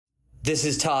This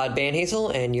is Todd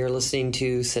Banhazl, and you're listening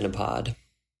to Cinepod.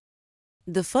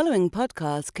 The following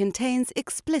podcast contains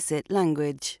explicit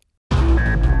language.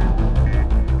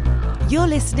 You're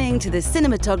listening to the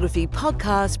Cinematography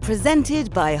Podcast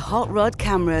presented by Hot Rod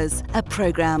Cameras, a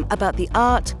program about the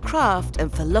art, craft,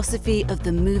 and philosophy of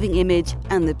the moving image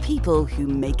and the people who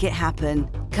make it happen.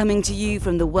 Coming to you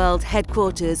from the world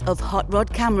headquarters of Hot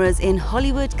Rod Cameras in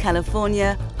Hollywood,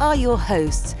 California, are your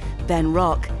hosts, Ben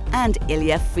Rock and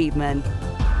Ilya Friedman.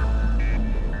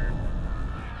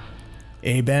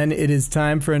 Hey, Ben, it is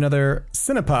time for another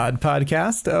Cinepod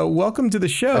podcast. Welcome to the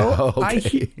show.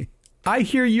 Okay. I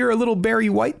hear you're a little Barry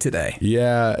White today.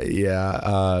 Yeah.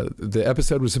 The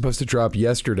episode was supposed to drop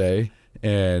yesterday,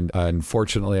 and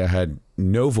unfortunately I had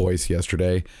no voice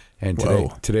yesterday, and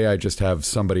today I just have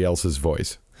somebody else's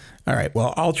voice. All right,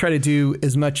 well, I'll try to do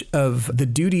as much of the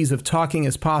duties of talking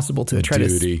as possible to try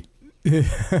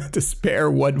to spare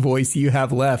what voice you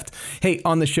have left. Hey,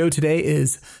 on the show today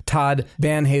is Todd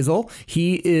Banhazl.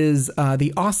 He is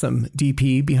the awesome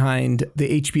DP behind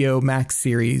the HBO Max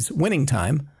series Winning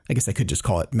Time. I guess I could just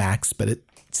call it Max, but it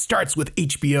starts with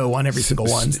HBO on every single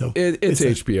one. So it's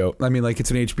HBO. I mean, like,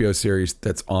 it's an HBO series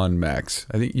that's on Max.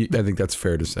 I think that's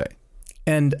fair to say.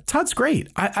 And Todd's great.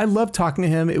 I love talking to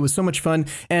him. It was so much fun.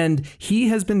 And he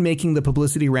has been making the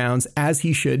publicity rounds, as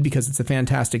he should, because it's a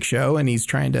fantastic show. And he's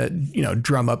trying to,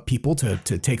 drum up people to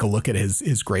take a look at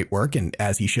his great work, and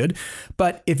as he should.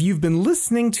 But if you've been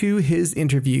listening to his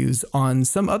interviews on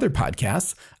some other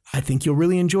podcasts, I think you'll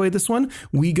really enjoy this one.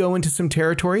 We go into some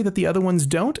territory that the other ones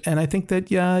don't, and I think that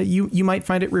you might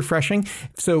find it refreshing.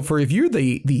 So if you're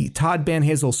the Todd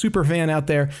Banhazl super fan out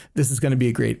there, this is going to be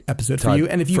a great episode for you.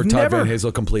 And if you've Todd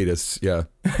Banhazl completists, yeah.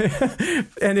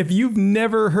 And if you've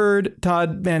never heard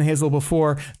Todd Banhazl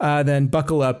before, then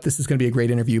buckle up. This is going to be a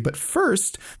great interview. But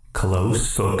first,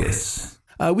 close focus.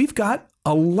 We've got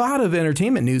a lot of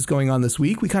entertainment news going on this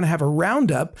week. We kind of have a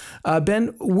roundup. Ben,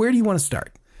 where do you want to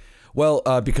start? Well,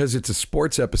 because it's a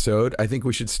sports episode, I think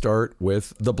we should start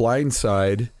with The Blind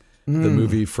Side, the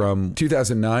movie from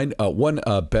 2009. Won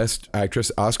Best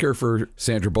Actress Oscar for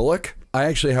Sandra Bullock. I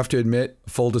actually have to admit,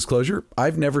 full disclosure,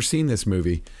 I've never seen this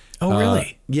movie. Oh,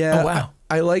 really? Yeah. Oh, wow.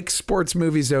 I like sports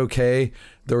movies okay.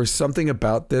 There was something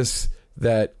about this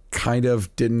that kind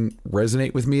of didn't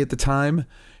resonate with me at the time.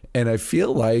 And I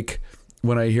feel like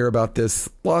when I hear about this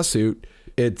lawsuit,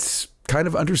 it's kind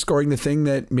of underscoring the thing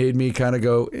that made me kind of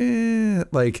go,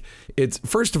 like, it's,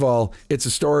 first of all, it's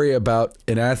a story about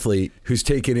an athlete who's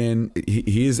taken in,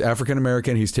 he is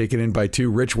African-American, he's taken in by two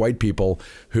rich white people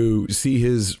who see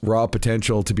his raw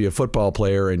potential to be a football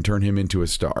player and turn him into a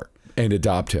star and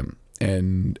adopt him.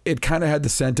 And it kind of had the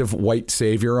scent of white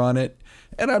savior on it.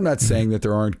 And I'm not saying that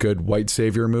there aren't good white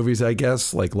savior movies, I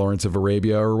guess, like Lawrence of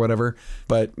Arabia or whatever.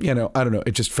 But, I don't know.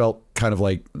 It just felt kind of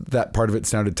like that part of it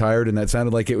sounded tired, and that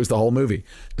sounded like it was the whole movie.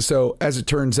 So as it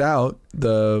turns out,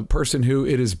 the person who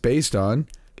it is based on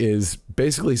is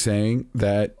basically saying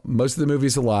that most of the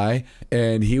movie's a lie,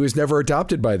 and he was never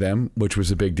adopted by them, which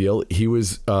was a big deal. He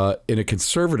was in a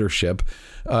conservatorship.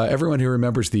 Everyone who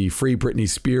remembers the Free Britney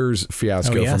Spears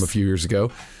fiasco from a few years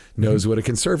ago knows what a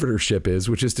conservatorship is,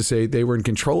 which is to say they were in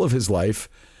control of his life,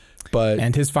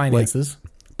 and his finances.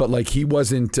 But he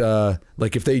wasn't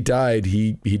like, if they died,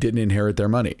 he didn't inherit their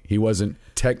money. He wasn't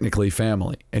technically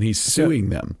family, and he's suing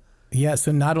them. Yeah.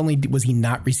 So not only was he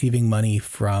not receiving money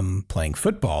from playing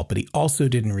football, but he also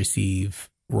didn't receive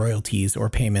royalties or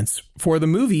payments for the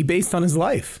movie based on his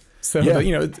life. So, the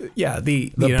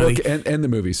book and the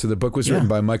movie. So the book was written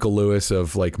by Michael Lewis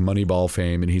of like Moneyball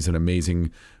fame, and he's an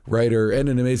amazing writer and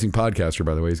an amazing podcaster,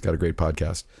 by the way. He's got a great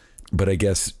podcast. But I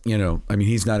guess,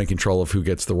 he's not in control of who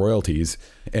gets the royalties.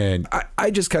 And I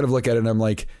just kind of look at it and I'm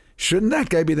like, shouldn't that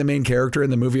guy be the main character in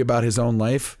the movie about his own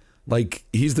life? Like,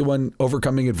 he's the one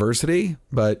overcoming adversity.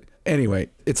 But anyway,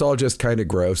 it's all just kind of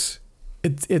gross.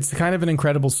 It's kind of an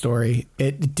incredible story.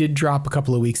 It did drop a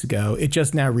couple of weeks ago. It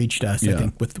just now reached us, I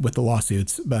think, with the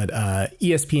lawsuits. But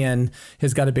ESPN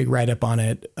has got a big write-up on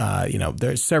it.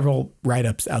 There's several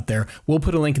write-ups out there. We'll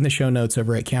put a link in the show notes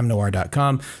over at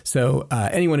camnoir.com. So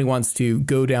anyone who wants to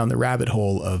go down the rabbit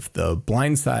hole of the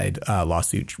Blind Side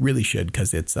lawsuit really should,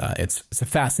 because it's a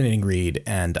fascinating read.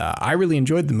 And I really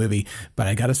enjoyed the movie. But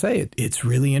I got to say, it's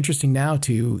really interesting now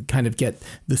to kind of get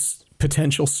this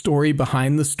potential story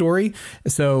behind the story.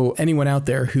 So anyone out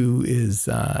there who is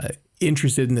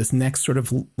interested in this next sort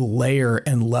of layer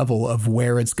and level of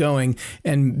where it's going,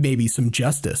 and maybe some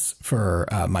justice for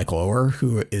Michael Oher,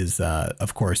 who is,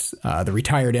 of course, the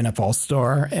retired NFL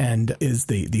star and is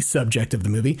the subject of the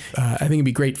movie. I think it'd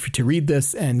be great to read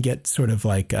this and get sort of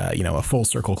like, a full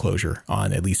circle closure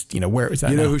on at least, where it's at.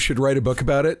 You know who should write a book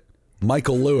about it?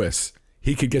 Michael Lewis.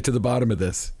 He could get to the bottom of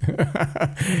this.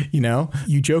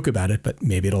 You joke about it, but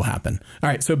maybe it'll happen. All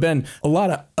right. So, Ben, a lot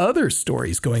of other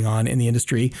stories going on in the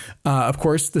industry. Of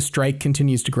course, the strike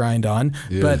continues to grind on,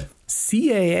 but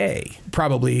CAA,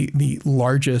 probably the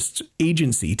largest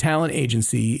talent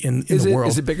agency in the world.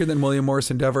 Is it bigger than William Morris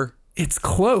Endeavor? It's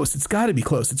close. It's got to be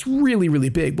close. It's really, really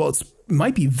big. Well, it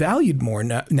might be valued more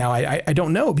now. I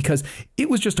don't know, because it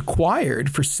was just acquired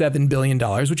for $7 billion,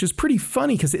 which is pretty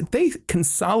funny because they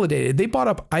consolidated. They bought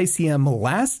up ICM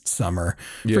last summer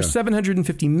for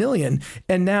 $750 million,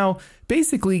 and now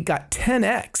basically got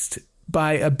 10x'd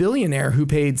by a billionaire who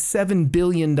paid $7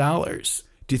 billion.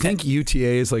 Do you think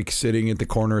UTA is like sitting at the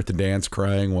corner at the dance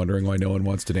crying, wondering why no one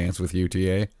wants to dance with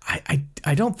UTA?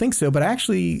 I don't think so, but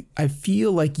actually I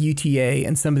feel like UTA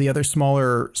and some of the other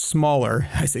smaller,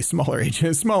 I say smaller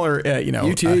agents,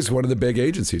 UTA is one of the big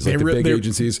agencies, like the big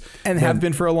agencies. And have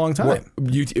been for a long time.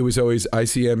 It was always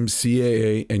ICM,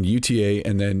 CAA, and UTA,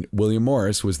 and then William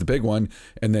Morris was the big one.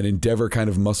 And then Endeavor kind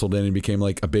of muscled in and became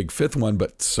like a big fifth one,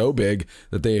 but so big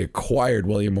that they acquired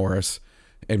William Morris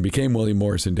and became William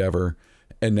Morris Endeavor.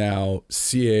 And now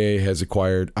CAA has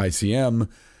acquired ICM.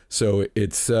 So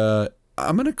it's, I'm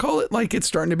going to call it like it's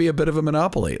starting to be a bit of a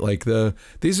monopoly. Like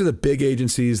these are the big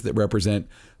agencies that represent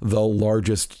the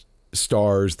largest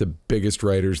stars, the biggest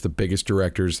writers, the biggest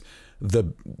directors, the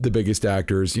biggest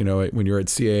actors. When you're at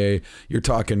CAA, you're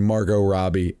talking Margot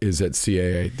Robbie is at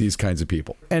CAA, these kinds of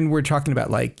people. And we're talking about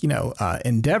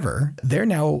Endeavor. They're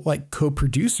now like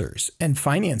co-producers and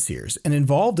financiers and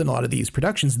involved in a lot of these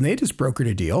productions. And they just brokered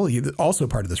a deal, also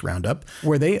part of this roundup,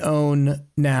 where they own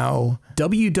now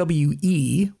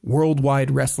WWE,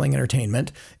 Worldwide Wrestling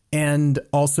Entertainment, and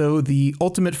also the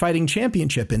Ultimate Fighting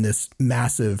Championship in this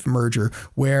massive merger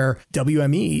where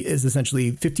WME is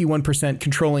essentially 51%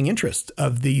 controlling interest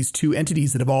of these two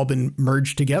entities that have all been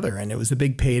merged together. And it was a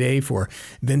big payday for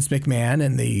Vince McMahon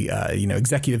and the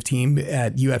executive team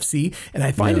at UFC. And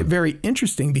I find it very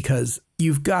interesting because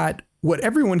you've got what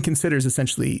everyone considers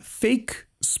essentially fake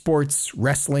sports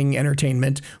wrestling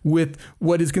entertainment with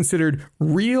what is considered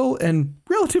real and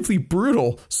relatively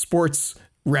brutal sports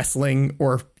wrestling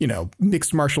or,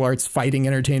 mixed martial arts fighting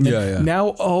entertainment, now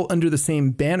all under the same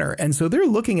banner. And so they're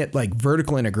looking at like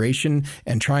vertical integration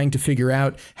and trying to figure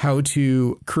out how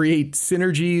to create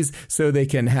synergies so they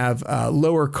can have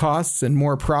lower costs and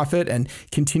more profit and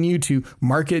continue to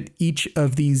market each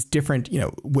of these different,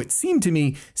 what seem to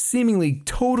me seemingly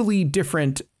totally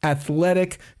different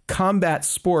athletic combat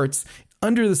sports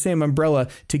under the same umbrella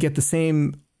to get the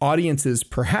same audiences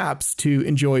perhaps to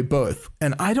enjoy both.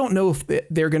 And I don't know if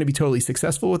they're going to be totally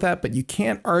successful with that, but you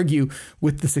can't argue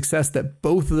with the success that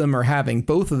both of them are having.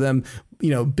 Both of them,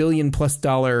 $1 billion+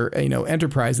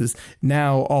 enterprises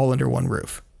now all under one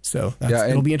roof. So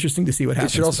it'll be interesting to see what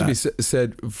happens. It should also be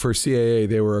said for CAA,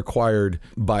 they were acquired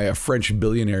by a French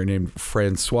billionaire named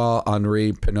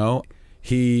Francois-Henri Pinault.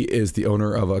 He is the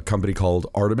owner of a company called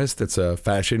Artemis. That's a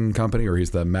fashion company, or he's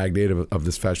the magnate of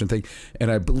this fashion thing.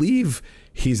 And I believe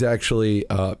he's actually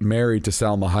married to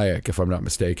Salma Hayek, if I'm not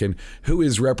mistaken, who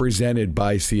is represented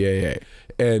by CAA.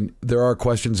 And there are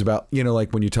questions about,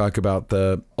 like when you talk about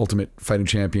the Ultimate Fighting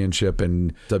Championship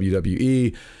and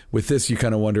WWE, with this, you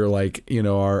kind of wonder, like,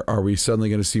 are we suddenly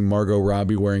going to see Margot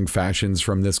Robbie wearing fashions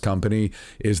from this company?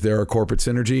 Is there a corporate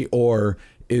synergy, or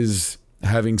is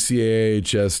having CAA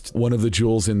just one of the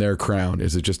jewels in their crown?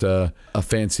 Is it just a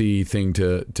fancy thing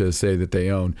to say that they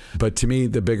own? But to me,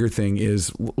 the bigger thing is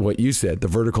what you said, the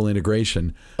vertical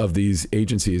integration of these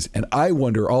agencies. And I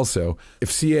wonder also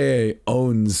if CAA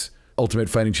owns Ultimate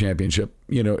Fighting Championship,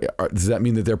 does that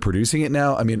mean that they're producing it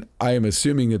now? I mean, I am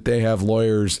assuming that they have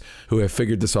lawyers who have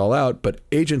figured this all out, but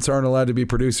agents aren't allowed to be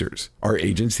producers. Are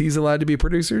agencies allowed to be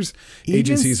producers?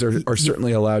 Agencies are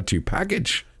certainly allowed to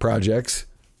package projects.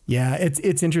 Yeah,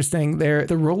 it's interesting.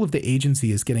 The role of the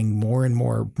agency is getting more and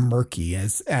more murky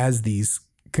as these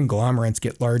conglomerates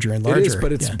get larger and larger. It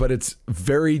is, but it's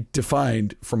very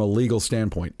defined from a legal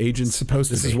standpoint. Agents supposed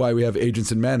to be. This is why we have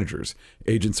agents and managers.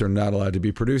 Agents are not allowed to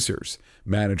be producers.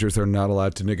 Managers are not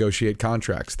allowed to negotiate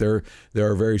contracts. There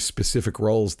are very specific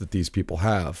roles that these people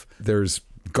have. There's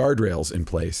guardrails in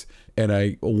place, and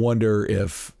I wonder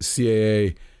if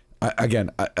CAA. Again,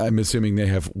 I'm assuming they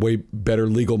have way better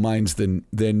legal minds than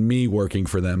me working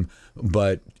for them,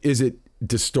 but is it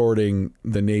distorting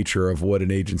the nature of what an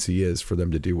agency is for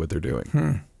them to do what they're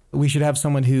doing? we should have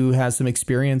someone who has some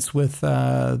experience with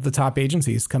the top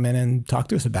agencies come in and talk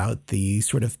to us about the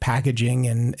sort of packaging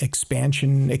and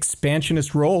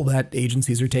expansionist role that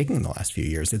agencies are taking in the last few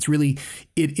years.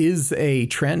 It is a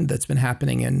trend that's been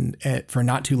happening for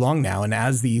not too long now. And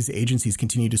as these agencies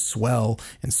continue to swell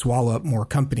and swallow up more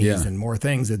companies and more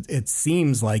things, it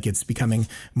seems like it's becoming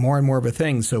more and more of a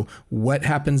thing. So what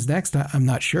happens next? I'm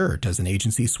not sure. Does an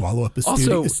agency swallow up a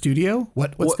studio?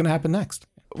 What's going to happen next?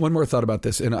 One more thought about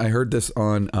this, and I heard this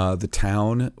on The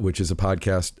Town, which is a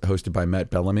podcast hosted by Matt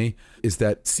Bellamy, is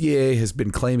that CAA has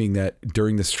been claiming that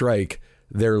during the strike,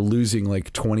 they're losing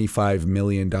like $25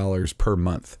 million per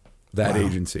month, that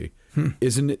agency.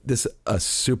 Isn't this a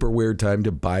super weird time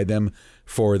to buy them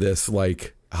for this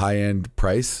like high-end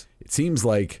price? It seems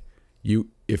like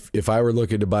if I were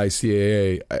looking to buy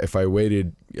CAA, if I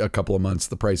waited a couple of months,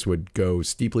 the price would go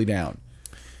steeply down.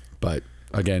 But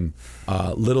again,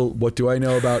 what do I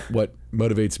know about what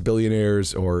motivates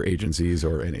billionaires or agencies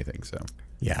or anything? So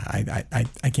yeah,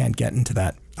 I can't get into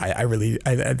that. I really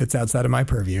that's outside of my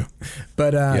purview.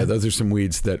 But those are some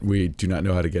weeds that we do not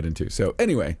know how to get into. So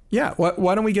anyway,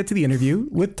 why don't we get to the interview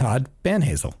with Todd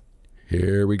Banhazl?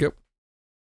 Here we go.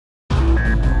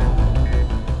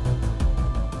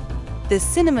 The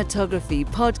Cinematography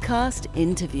Podcast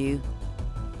Interview.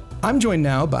 I'm joined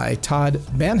now by Todd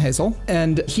Banhazl,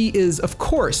 and he is, of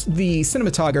course, the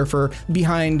cinematographer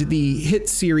behind the hit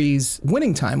series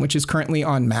Winning Time, which is currently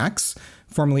on Max,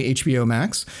 formerly HBO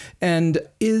Max, and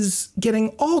is getting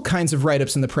all kinds of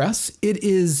write-ups in the press. It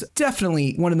is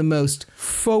definitely one of the most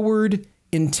forward,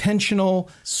 intentional,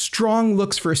 strong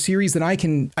looks for a series that I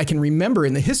can remember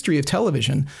in the history of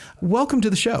television. Welcome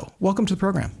to the show. Welcome to the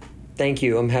program. Thank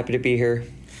you. I'm happy to be here.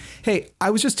 Hey, I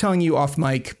was just telling you off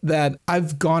mic that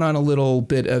I've gone on a little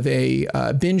bit of a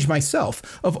binge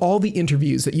myself of all the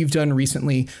interviews that you've done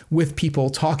recently with people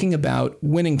talking about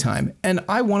Winning Time. And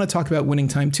I want to talk about Winning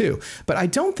Time too. But I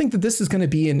don't think that this is going to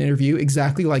be an interview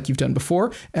exactly like you've done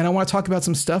before. And I want to talk about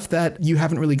some stuff that you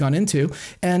haven't really gone into.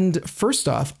 And first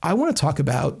off, I want to talk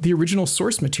about the original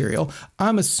source material.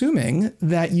 I'm assuming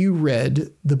that you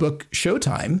read the book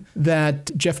Showtime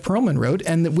that Jeff Pearlman wrote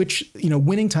and which,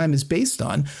 Winning Time is based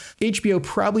on. HBO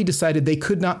probably decided they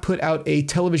could not put out a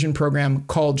television program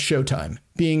called Showtime,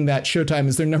 being that Showtime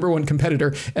is their number one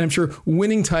competitor. And I'm sure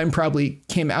Winning Time probably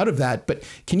came out of that. But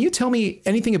can you tell me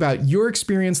anything about your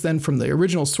experience then from the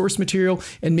original source material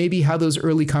and maybe how those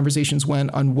early conversations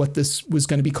went on what this was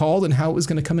going to be called and how it was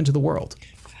going to come into the world?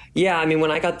 Yeah, I mean,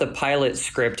 when I got the pilot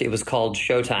script, it was called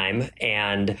Showtime.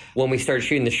 And when we started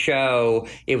shooting the show,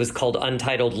 it was called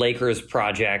Untitled Lakers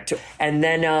Project. And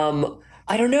then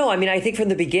I don't know. I mean, I think from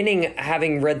the beginning,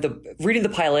 having reading the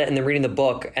pilot and then reading the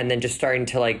book and then just starting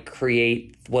to like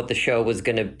create what the show was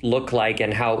going to look like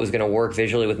and how it was going to work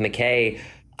visually with McKay,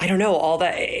 I don't know, all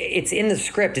that, it's in the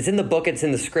script, it's in the book, it's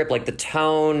in the script, like the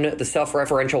tone, the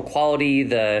self-referential quality,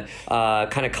 the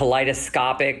kind of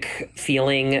kaleidoscopic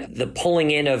feeling, the pulling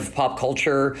in of pop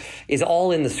culture is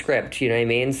all in the script, you know what I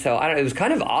mean? So it was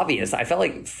kind of obvious. I felt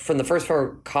like from the first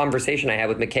conversation I had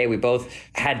with McKay, we both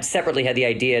separately had the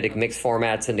idea to mix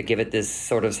formats and to give it this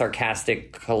sort of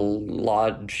sarcastic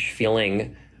collage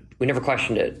feeling. We never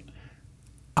questioned it.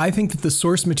 I think that the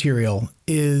source material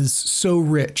is so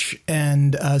rich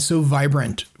and so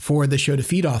vibrant for the show to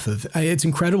feed off of. It's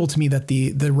incredible to me that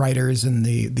the writers and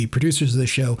the producers of the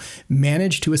show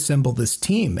managed to assemble this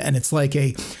team. And it's like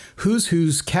a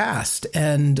who's cast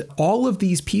and all of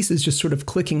these pieces just sort of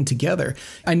clicking together.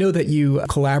 I know that you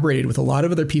collaborated with a lot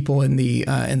of other people in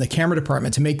the camera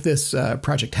department to make this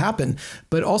project happen.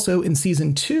 But also in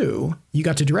season 2, you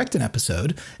got to direct an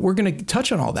episode. We're going to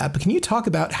touch on all that. But can you talk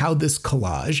about how this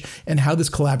collage and how this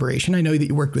collaboration, I know that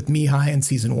you worked with Mihai in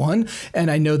season 1, and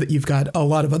I know that you've got a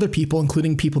lot of other people,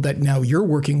 including people that now you're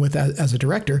working with as a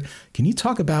director. Can you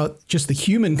talk about just the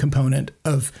human component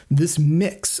of this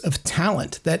mix of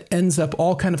talent that ends up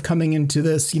all kind of coming into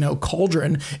this,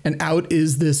 cauldron, and out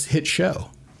is this hit show?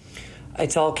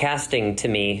 It's all casting to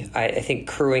me. I think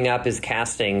crewing up is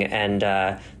casting, and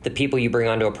the people you bring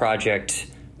onto a project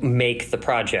make the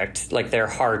project, like their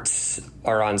hearts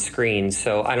are on screen.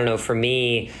 So I don't know, for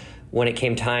me, when it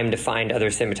came time to find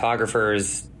other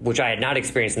cinematographers, which I had not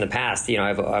experienced in the past,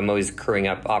 I'm always crewing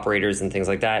up operators and things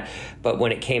like that. But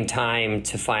when it came time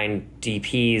to find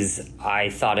DPs, I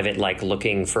thought of it like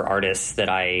looking for artists that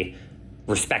I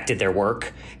respected their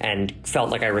work and felt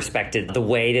like I respected the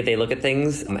way that they look at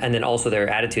things, and then also their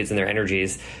attitudes and their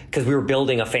energies, because we were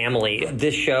building a family.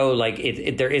 This show, like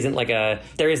there is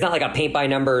not like a paint by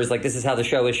numbers, like this is how the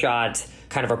show is shot.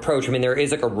 kind of approach. I mean, there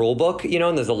is like a rule book,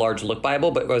 and there's a large look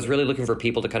Bible, but I was really looking for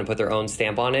people to kind of put their own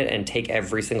stamp on it and take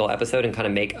every single episode and kind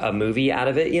of make a movie out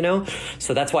of it,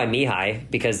 So that's why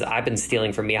Mihai, because I've been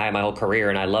stealing from Mihai my whole career,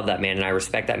 and I love that man and I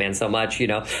respect that man so much,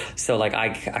 So like I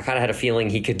kind of had a feeling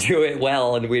he could do it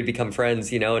well and we'd become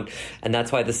friends, and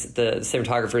that's why the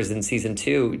cinematographers in season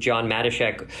 2, John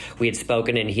Matishek, we had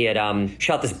spoken, and he had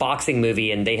shot this boxing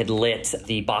movie, and they had lit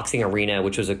the boxing arena,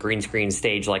 which was a green screen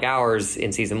stage like ours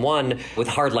in season 1, with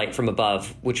hard light from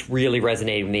above, which really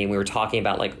resonated with me. And we were talking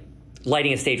about like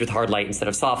lighting a stage with hard light instead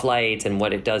of soft light and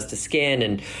what it does to skin,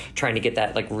 and trying to get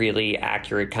that like really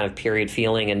accurate kind of period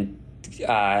feeling. And so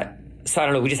I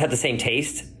don't know, we just had the same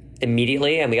taste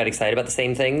immediately, and we got excited about the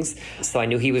same things. So I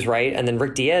knew he was right. And then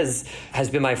Rick Diaz has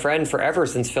been my friend forever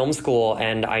since film school,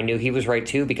 and I knew he was right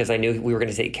too, because I knew we were going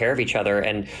to take care of each other.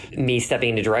 And me stepping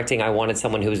into directing, I wanted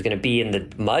someone who was going to be in the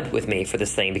mud with me for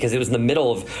this thing, because it was in the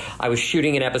middle of, I was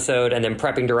shooting an episode and then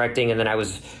prepping directing, and then I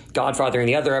was godfathering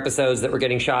the other episodes that were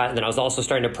getting shot, and then I was also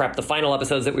starting to prep the final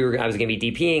episodes that I was going to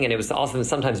be DPing, and it was often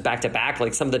sometimes back to back.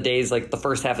 Like some of the days, like the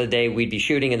first half of the day we'd be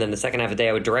shooting, and then the second half of the day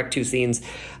I would direct 2 scenes.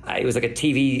 It was like a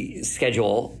TV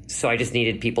schedule, so I just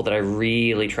needed people that I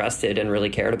really trusted and really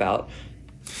cared about.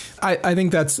 I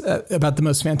think that's about the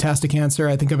most fantastic answer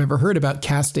I think I've ever heard about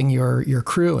casting your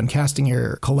crew and casting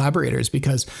your collaborators,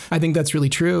 because I think that's really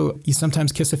true. You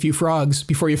sometimes kiss a few frogs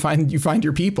before you find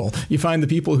your people. You find the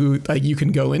people who you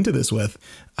can go into this with.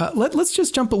 Let's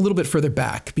just jump a little bit further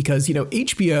back, because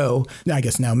HBO, I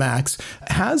guess now Max,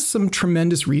 has some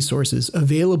tremendous resources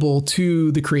available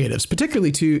to the creatives,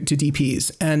 particularly to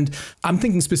DPs. And I'm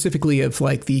thinking specifically of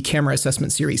like the camera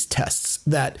assessment series tests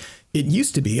that it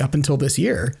used to be, up until this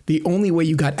year, the only way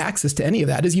you got access to any of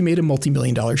that is you made a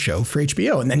multi-million-dollar show for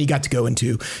HBO. And then you got to go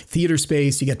into theater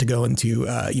space, you get to go into,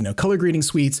 color grading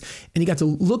suites, and you got to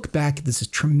look back at this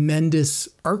tremendous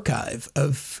archive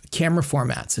of camera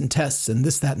formats and tests and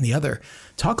this, that, and the other.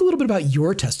 Talk a little bit about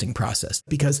your testing process,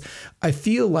 because I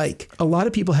feel like a lot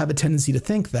of people have a tendency to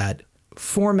think that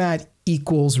format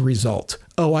equals result.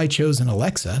 Oh, I chose an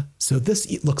Alexa, so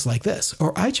this looks like this.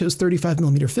 Or I chose 35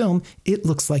 millimeter film, it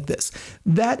looks like this.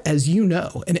 That, as you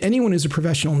know, and anyone who's a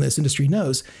professional in this industry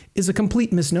knows, is a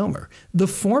complete misnomer. The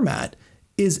format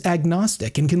is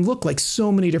agnostic and can look like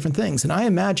so many different things. And I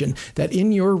imagine that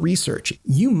in your research,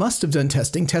 you must have done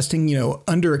testing,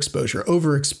 underexposure,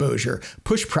 overexposure,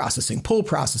 push processing, pull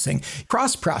processing,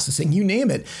 cross processing, you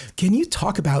name it. Can you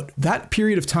talk about that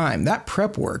period of time, that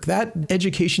prep work, that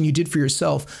education you did for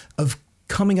yourself of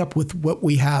coming up with what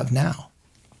we have now?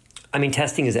 I mean,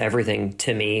 testing is everything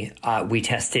to me. We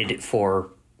tested for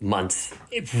months,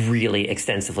 really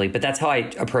extensively, but that's how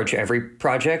I approach every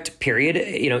project, period.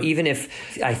 Even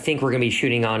if I think we're going to be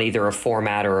shooting on either a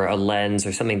format or a lens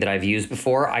or something that I've used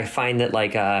before, I find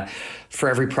that for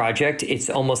every project, it's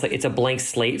almost like it's a blank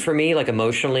slate for me, like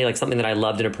emotionally, like something that I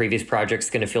loved in a previous project is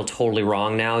going to feel totally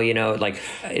wrong now. Like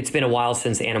it's been a while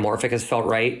since anamorphic has felt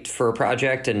right for a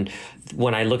project. And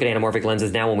when I look at anamorphic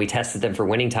lenses now, when we tested them for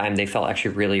winning time, they felt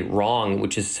actually really wrong,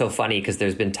 which is so funny because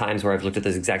there's been times where I've looked at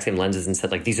those exact same lenses and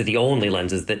said, like, these are the only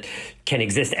lenses that can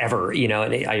exist ever,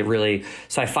 and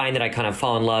so I find that I kind of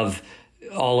fall in love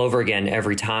all over again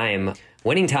every time.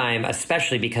 Winning time,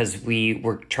 especially because we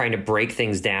were trying to break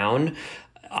things down,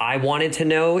 I wanted to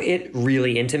know it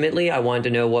really intimately. I wanted to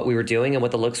know what we were doing and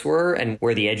what the looks were and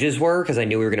where the edges were, because I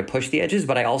knew we were going to push the edges,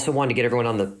 but I also wanted to get everyone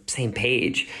on the same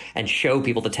page and show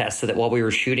people the test so that while we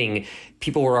were shooting,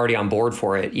 people were already on board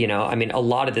for it. I mean, a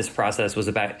lot of this process was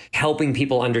about helping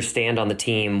people understand on the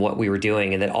team what we were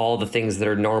doing, and that all the things that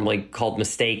are normally called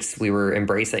mistakes we were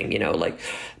embracing, like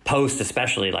post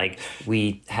especially. Like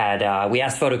we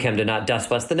asked photochem to not dust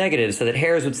bust the negatives so that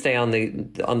hairs would stay on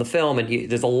the film, and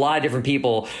there's a lot of different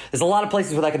people. There's a lot of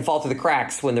places where that can fall through the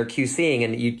cracks when they're QCing,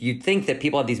 and you'd think that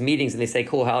people have these meetings and they say,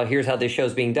 cool, here's how this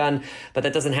show's being done, but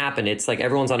that doesn't happen. It's like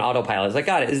everyone's on autopilot. It's like,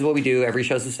 got it, this is what we do, every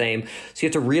show's the same. So you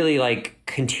have to really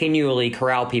continually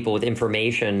corral people with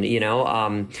information,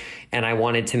 and I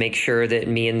wanted to make sure that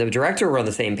me and the director were on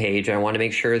the same page. I wanted to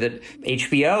make sure that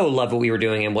HBO loved what we were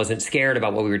doing and wasn't scared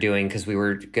about what we were doing, because we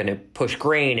were going to push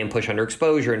grain and push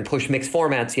underexposure and push mixed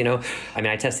formats, I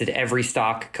mean, I tested every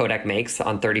stock Kodak makes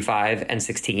on 35 and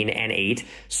 16 and 8.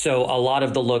 So a lot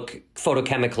of the look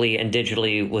photochemically and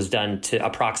digitally was done to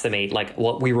approximate like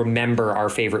what we remember our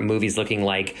favorite movies looking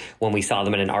like when we saw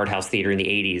them in an art house theater in the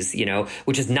 80s,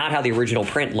 which is not how the original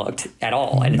print looked at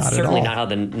all. And it's certainly not how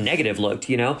the negative looked,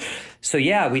 So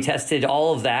yeah, we tested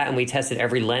all of that, and we tested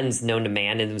every lens known to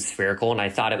man, and it was spherical, and I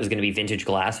thought it was going to be vintage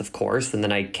glass, of course. And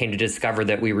then I came to discover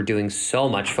that we were doing so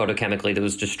much photochemically that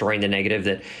was destroying the negative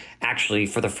that actually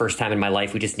for the first time in my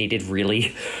life, we just needed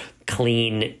really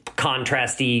clean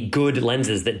contrasty, good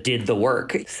lenses that did the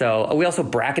work. So we also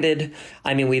bracketed.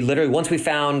 I mean, we literally, once we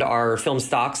found our film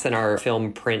stocks and our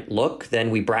film print look, then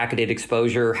we bracketed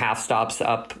exposure, half stops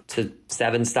up to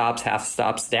 7 stops, half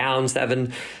stops down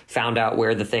 7, found out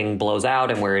where the thing blows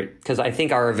out and where it, because I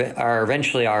think our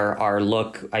eventually our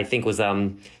look, I think, was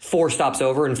 4 stops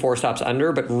over and 4 stops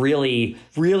under, but really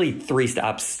 3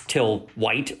 stops till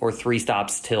white or 3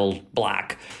 stops till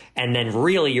black. And then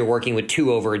really you're working with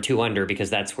 2 over and 2 under because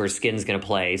that's where skin's going to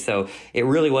play. So it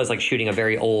really was like shooting a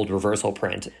very old reversal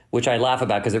print, which I laugh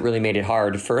about because it really made it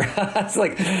hard for us.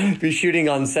 Like, be shooting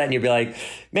on set and you'd be like,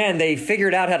 man, they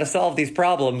figured out how to solve these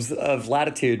problems of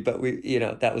latitude, but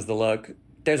that was the look.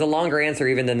 There's a longer answer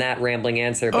even than that rambling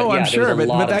answer. But I'm sure, but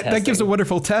that gives a testing.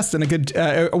 wonderful test and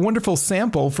a wonderful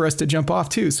sample for us to jump off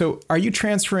to. So are you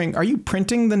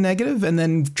printing the negative and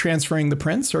then transferring the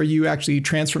prints? Or are you actually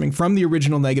transferring from the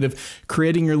original negative,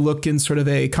 creating your look in sort of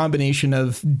a combination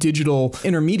of digital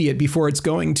intermediate before it's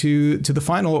going to the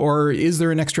final? Or is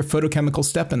there an extra photochemical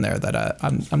step in there that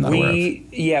I'm not aware of?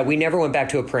 Yeah, we never went back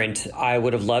to a print. I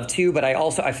would have loved to, but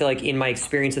I feel like in my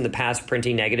experience in the past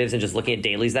printing negatives and just looking at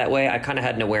dailies that way, I kind of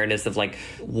had an awareness of like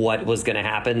what was going to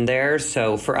happen there.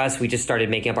 So for us, we just started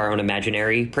making up our own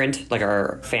imaginary print, like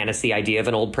our fantasy idea of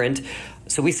an old print.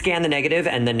 So we scanned the negative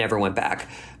and then never went back.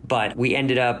 But we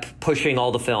ended up pushing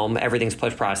all the film. Everything's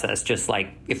push process. Just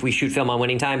like if we shoot film on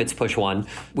Winning Time, it's push 1.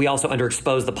 We also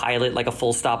underexposed the pilot, like a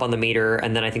full stop on the meter.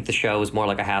 And then I think the show was more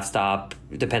like a half stop.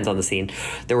 It depends on the scene.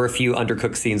 There were a few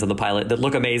undercooked scenes on the pilot that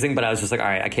look amazing, but I was just like, all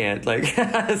right, I can't. Like,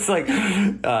 it's like,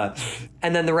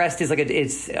 and then the rest is like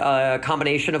it's a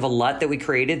combination of a LUT that we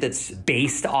created that's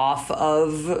based off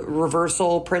of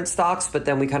reversal print stocks, but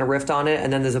then we kind of riffed on it.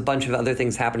 And then there's a bunch of other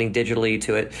things happening digitally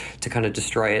to it to kind of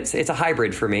destroy it. So it's a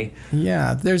hybrid for me.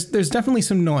 Yeah, there's definitely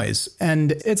some noise,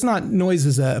 and it's not noise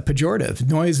as a pejorative.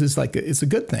 Noise is like it's a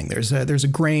good thing. There's a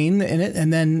grain in it,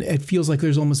 and then it feels like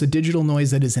there's almost a digital noise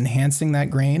that is enhancing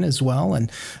that grain as well,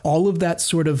 and all of that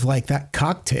sort of like that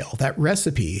cocktail, that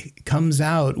recipe comes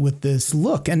out with this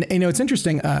look. And it's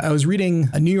interesting. I was reading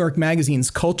a New York Magazine's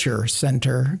Culture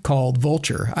Center called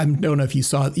Vulture. I don't know if you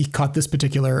caught this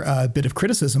particular bit of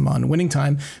criticism on Winning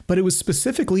Time, but it was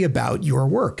specifically about your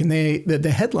work, and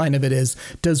the headline of it is,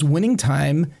 does Winning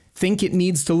Time think it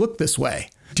needs to look this way?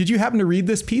 Did you happen to read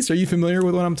this piece? Are you familiar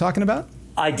with what I'm talking about?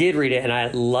 I did read it and I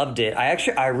loved it.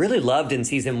 I really loved in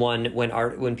season 1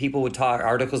 when people would talk,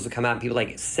 articles would come out and people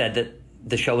like said that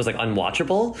the show was like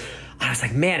unwatchable. I was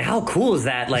like, man, how cool is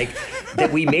that? Like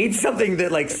that we made something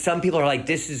that like some people are like,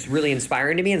 this is really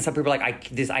inspiring to me, and some people are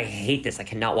like, I hate this. I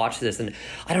cannot watch this. And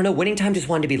I don't know. Winning Time just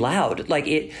wanted to be loud.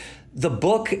 Like the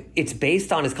book it's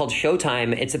based on is called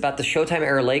Showtime. It's about the Showtime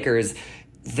era Lakers.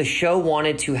 The show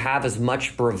wanted to have as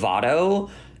much bravado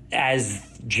as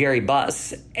Jerry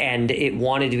Buss, and it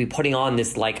wanted to be putting on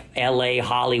this like LA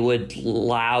Hollywood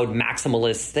loud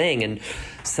maximalist thing. And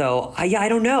so I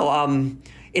don't know.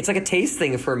 It's like a taste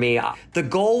thing for me. The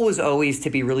goal was always to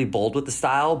be really bold with the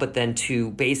style, but then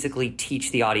to basically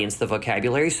teach the audience the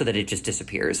vocabulary so that it just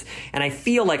disappears. And I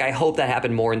feel like I hope that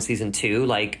happened more in season 2.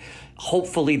 Like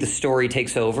hopefully the story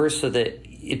takes over so that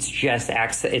it's just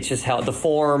the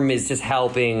form is just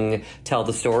helping tell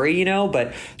the story,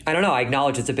 but I don't know. I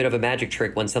acknowledge it's a bit of a magic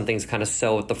trick when something's kind of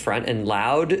so at the front and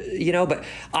loud, but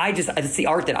it's the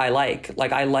art that I like.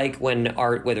 Like I like when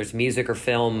art, whether it's music or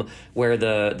film, where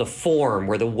the form,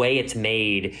 where the way it's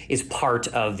made is part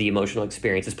of the emotional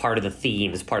experience, is part of the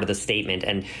theme, is part of the statement,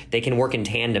 and they can work in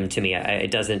tandem to me. It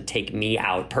doesn't take me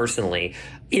out personally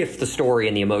if the story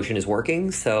and the emotion is working.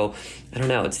 So I don't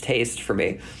know. It's taste for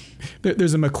me.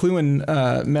 There's a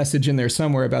McLuhan message in there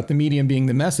somewhere about the medium being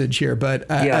the message here. But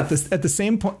at the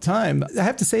same time, I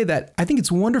have to say that I think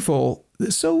it's wonderful.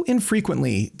 So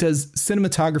infrequently does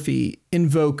cinematography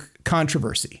invoke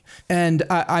controversy. And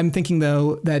I'm thinking,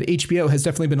 though, that HBO has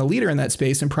definitely been a leader in that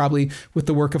space, and probably with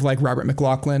the work of like Robert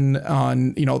McLaughlin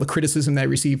on, the criticism they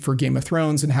received for Game of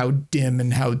Thrones and how dim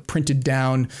and how printed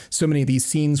down so many of these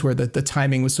scenes where the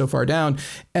timing was so far down.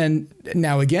 And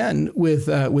now again, with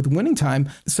Winning Time,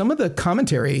 some of the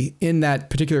commentary in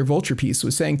that particular Vulture piece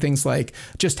was saying things like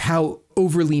just how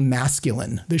overly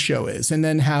masculine the show is, and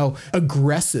then how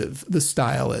aggressive the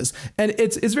style is. And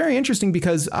it's very interesting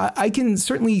because I can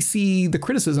certainly see the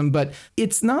criticism, but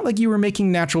it's not like you were making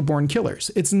natural born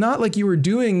killers. It's not like you were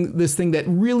doing this thing that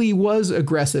really was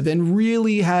aggressive and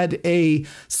really had a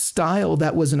style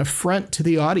that was an affront to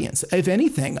the audience. If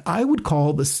anything, I would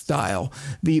call the style,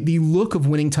 the look of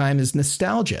Winning Time is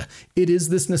nostalgia. It is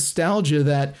this nostalgia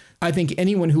that I think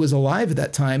anyone who was alive at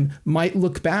that time might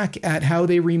look back at how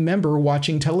they remember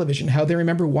watching television, how they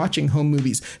remember watching home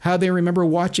movies, how they remember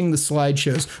watching the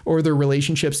slideshows or their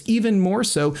relationships, even more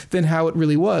so than how it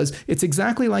really was. It's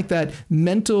exactly like that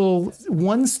mental,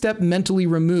 one step mentally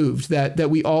removed that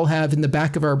we all have in the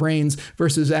back of our brains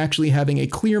versus actually having a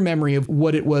clear memory of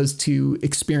what it was to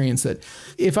experience it.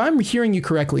 If I'm hearing you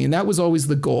correctly, and that was always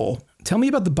the goal, tell me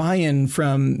about the buy-in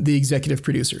from the executive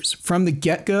producers. From the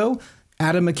get-go,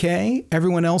 Adam McKay,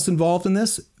 everyone else involved in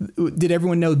this, did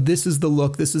everyone know this is the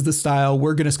look, this is the style,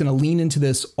 we're just going to lean into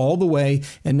this all the way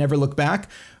and never look back?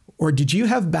 Or did you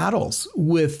have battles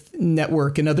with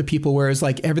network and other people where it's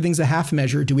like everything's a half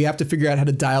measure? Do we have to figure out how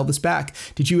to dial this back?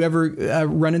 Did you ever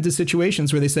run into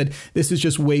situations where they said, this is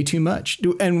just way too much?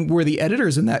 And were the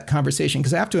editors in that conversation?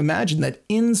 Because I have to imagine that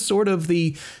in sort of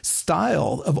the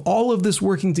style of all of this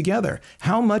working together,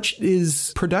 how much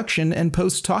is production and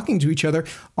post talking to each other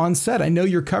on set? I know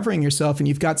you're covering yourself and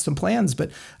you've got some plans,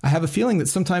 but I have a feeling that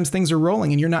sometimes things are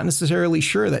rolling and you're not necessarily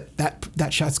sure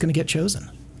that shot's going to get chosen.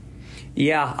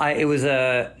 Yeah, it was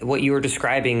what you were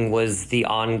describing was the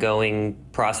ongoing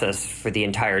process for the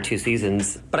entire 2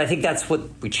 seasons. But I think that's what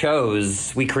we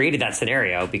chose. We created that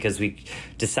scenario because we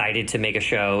decided to make a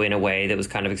show in a way that was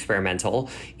kind of experimental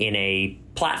in a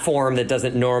platform that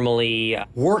doesn't normally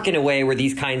work in a way where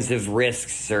these kinds of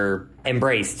risks are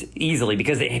embraced easily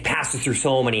because it passes through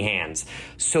so many hands.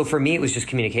 So for me, it was just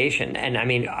communication. And I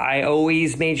mean, I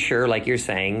always made sure, like you're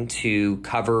saying, to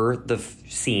cover the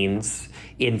scenes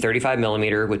in 35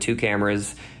 millimeter with 2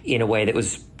 cameras in a way that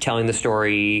was telling the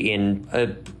story in a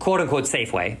quote unquote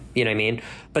safe way, you know what I mean?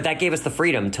 But that gave us the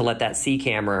freedom to let that C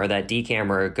camera or that D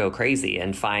camera go crazy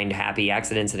and find happy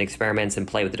accidents and experiments and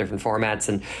play with the different formats.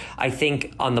 And I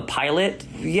think on the pilot,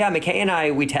 yeah, McKay and I,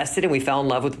 we tested and we fell in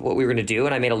love with what we were going to do.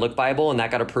 And I made a look Bible and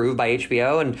that got approved by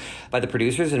HBO and by the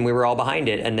producers and we were all behind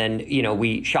it. And then, you know,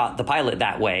 we shot the pilot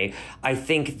that way. I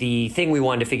think the thing we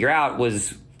wanted to figure out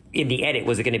was, in the edit,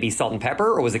 was it going to be salt and pepper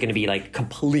or was it going to be like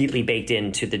completely baked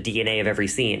into the DNA of every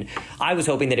scene? I was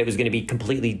hoping that it was going to be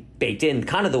completely baked in,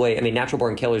 kind of the way, I mean, Natural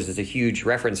Born Killers is a huge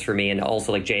reference for me, and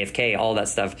also like JFK, all that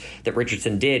stuff that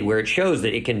Richardson did, where it shows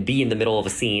that it can be in the middle of a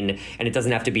scene and it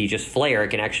doesn't have to be just flair.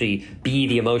 It can actually be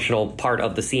the emotional part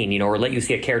of the scene, you know, or let you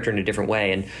see a character in a different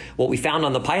way. And what we found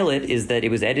on the pilot is that it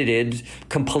was edited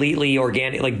completely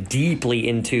organic, like deeply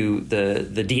into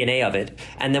the DNA of it.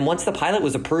 And then once the pilot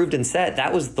was approved and set,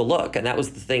 that was the look, and that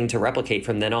was the thing to replicate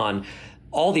from then on.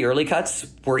 All the early cuts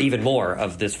were even more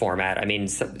of this format. I mean,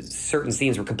 certain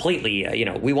scenes were completely,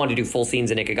 we wanted to do full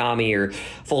scenes in Ikegami or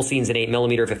full scenes in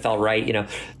 8mm if it felt right,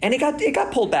 And it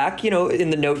got pulled back,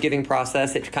 in the note-giving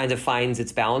process. It kind of finds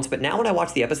its balance. But now when I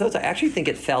watch the episodes, I actually think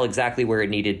it fell exactly where it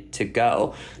needed to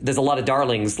go. There's a lot of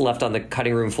darlings left on the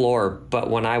cutting room floor, but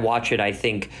when I watch it, I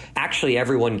think actually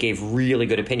everyone gave really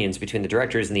good opinions between the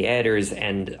directors and the editors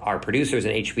and our producers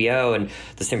and HBO and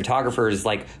the cinematographers.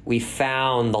 Like, we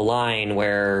found the line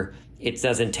where it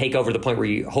doesn't take over the point where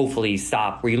you hopefully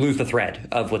stop, where you lose the thread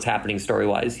of what's happening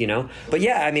story-wise, But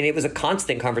yeah, I mean, it was a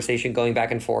constant conversation going back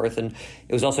and forth. And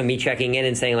it was also me checking in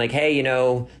and saying like, hey,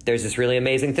 there's this really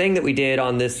amazing thing that we did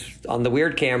on the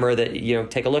weird camera that,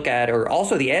 take a look at. Or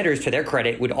also the editors, to their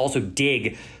credit, would also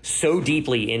dig so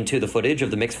deeply into the footage of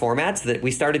the mixed formats that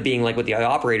we started being like with the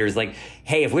operators, like,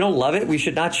 hey, if we don't love it, we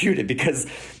should not shoot it, because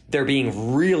they're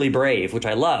being really brave, which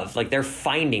I love. Like, they're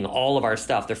finding all of our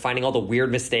stuff. They're finding all the weird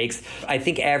mistakes. I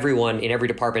think everyone in every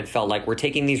department felt like we're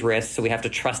taking these risks, so we have to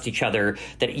trust each other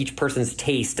that each person's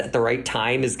taste at the right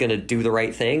time is going to do the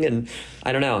right thing. And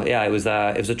I don't know. Yeah, it was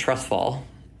a trust fall.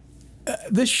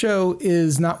 This show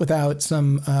is not without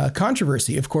some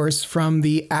controversy, of course, from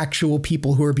the actual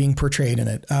people who are being portrayed in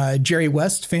it. Jerry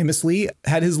West famously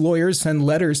had his lawyers send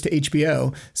letters to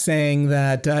HBO saying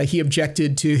that he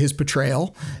objected to his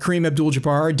portrayal. Kareem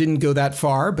Abdul-Jabbar didn't go that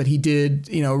far, but he did,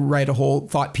 write a whole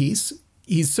thought piece.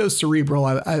 He's so cerebral.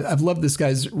 I've loved this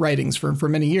guy's writings for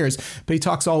many years, but he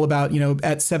talks all about,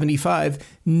 at 75,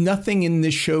 nothing in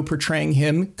this show portraying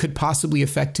him could possibly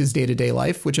affect his day-to-day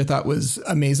life, which I thought was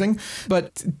amazing.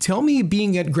 But tell me,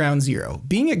 being at ground zero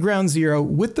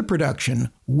with the production,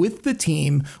 with the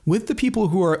team, with the people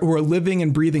who are living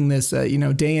and breathing this,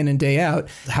 day in and day out,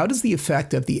 how does the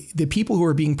effect of the people who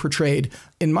are being portrayed,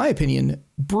 in my opinion,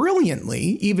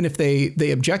 brilliantly, even if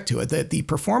they object to it, that the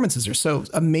performances are so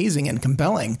amazing and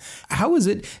compelling. How is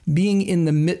it being in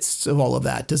the midst of all of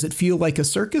that? Does it feel like a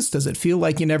circus? Does it feel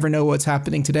like you never know what's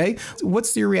happening today?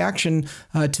 What's your reaction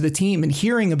to the team and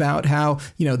hearing about how,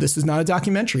 this is not a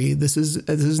documentary, this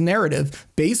is narrative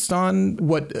based on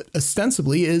what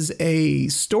ostensibly is a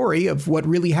story of what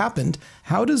really happened?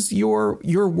 How does your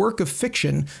work of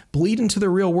fiction bleed into the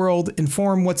real world,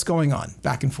 inform what's going on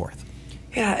back and forth?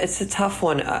 Yeah, it's a tough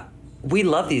one. We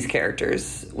love these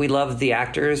characters. We love the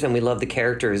actors and we love the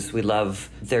characters. We love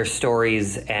their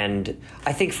stories. And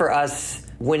I think for us,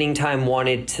 Winning Time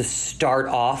wanted to start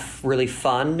off really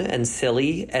fun and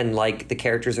silly, and like the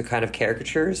characters are kind of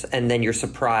caricatures. And then you're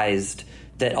surprised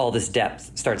that all this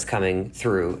depth starts coming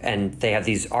through, and they have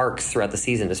these arcs throughout the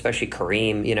season, especially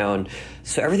Kareem, and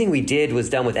so everything we did was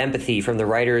done with empathy, from the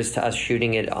writers to us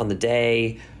shooting it on the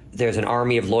day. There's an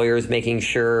army of lawyers making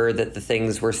sure that the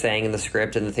things we're saying in the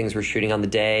script and the things we're shooting on the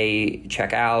day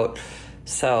check out.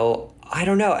 So I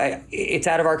don't know. It's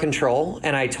out of our control,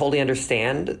 and I totally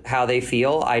understand how they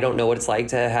feel. I don't know what it's like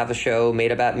to have a show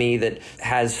made about me that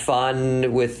has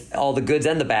fun with all the goods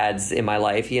and the bads in my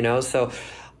life, So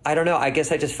I don't know. I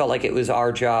guess I just felt like it was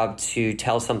our job to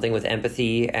tell something with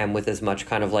empathy and with as much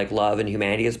kind of like love and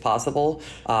humanity as possible.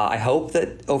 I hope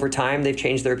that over time they've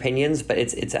changed their opinions, but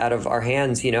it's out of our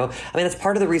hands, I mean, that's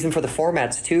part of the reason for the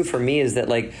formats too, for me, is that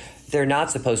like, they're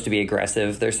not supposed to be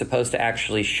aggressive. They're supposed to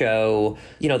actually show,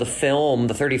 the film,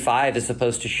 the 35 is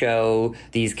supposed to show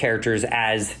these characters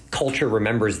as culture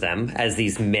remembers them, as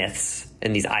these myths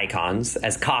and these icons,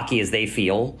 as cocky as they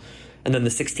feel. And then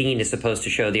the 16 is supposed to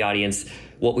show the audience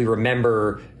what we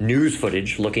remember news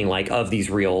footage looking like of these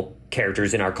real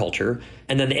characters in our culture.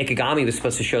 And then the Ikigami was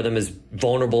supposed to show them as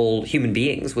vulnerable human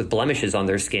beings with blemishes on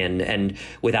their skin and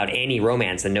without any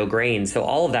romance and no grain. So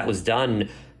all of that was done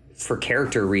for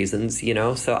character reasons,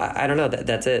 So I don't know.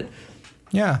 That's it.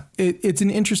 Yeah, it's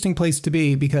an interesting place to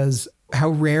be, because how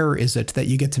rare is it that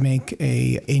you get to make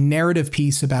a narrative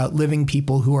piece about living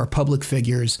people who are public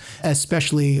figures,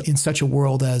 especially in such a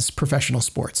world as professional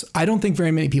sports? I don't think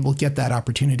very many people get that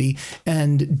opportunity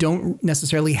and don't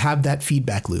necessarily have that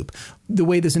feedback loop. The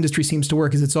way this industry seems to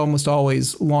work is it's almost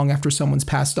always long after someone's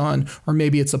passed on, or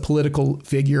maybe it's a political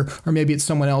figure, or maybe it's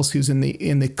someone else who's in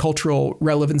the cultural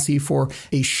relevancy for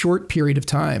a short period of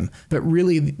time. But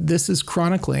really, this is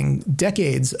chronicling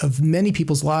decades of many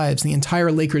people's lives, the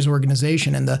entire Lakers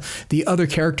organization, and the other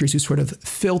characters who sort of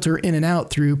filter in and out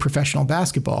through professional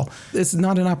basketball. This is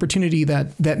not an opportunity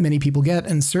that many people get,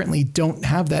 and certainly don't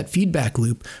have that feedback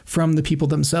loop from the people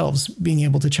themselves being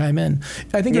able to chime in.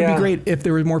 I think it would be great if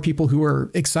there were more people who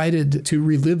were excited to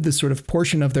relive this sort of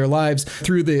portion of their lives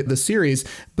through the series.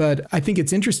 But I think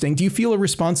it's interesting. Do you feel a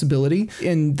responsibility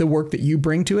in the work that you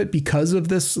bring to it because of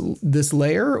this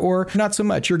layer, or not so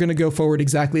much? You're going to go forward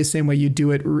exactly the same way you do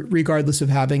it, regardless of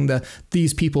having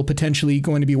these people potentially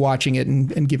going to be watching it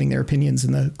and giving their opinions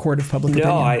in the court of public opinion?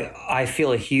 No, I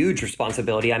feel a huge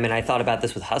responsibility. I mean, I thought about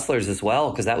this with Hustlers as well,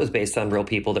 because that was based on real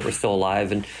people that were still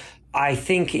alive. And I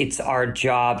think it's our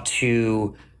job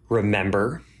to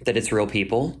remember that it's real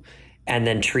people, and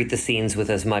then treat the scenes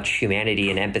with as much humanity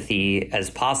and empathy as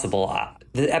possible.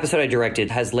 The episode I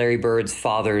directed has Larry Bird's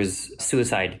father's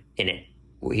suicide in it.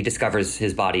 He discovers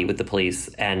his body with the police,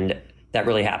 and that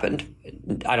really happened.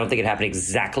 I don't think it happened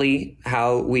exactly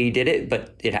how we did it,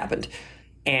 but it happened.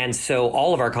 And so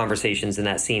all of our conversations in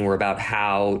that scene were about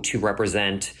how to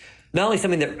represent not only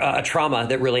something that a trauma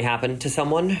that really happened to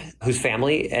someone whose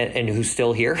family and who's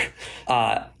still here.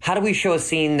 How do we show a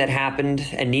scene that happened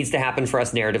and needs to happen for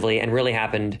us narratively and really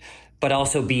happened, but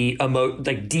also be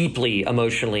deeply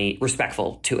emotionally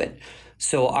respectful to it?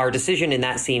 So our decision in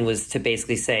that scene was to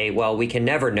basically say, well, we can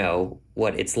never know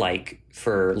what it's like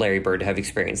for Larry Bird to have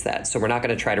experienced that. So we're not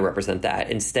going to try to represent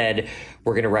that. Instead,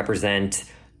 we're going to represent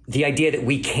the idea that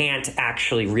we can't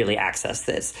actually really access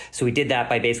this. So we did that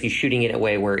by basically shooting it in a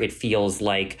way where it feels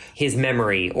like his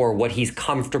memory, or what he's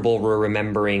comfortable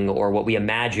remembering, or what we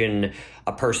imagine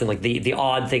a person, like the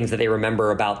odd things that they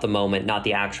remember about the moment, not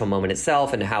the actual moment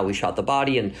itself, and how we shot the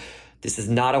body. And this is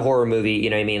not a horror movie, you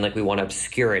know what I mean? Like, we want to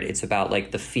obscure it. It's about like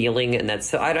the feeling, and that's,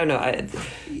 so I don't know.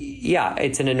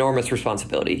 It's an enormous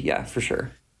responsibility. Yeah, for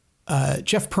sure.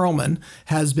 Jeff Pearlman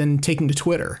has been taking to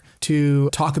Twitter to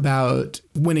talk about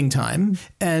Winning Time,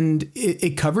 and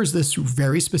it covers this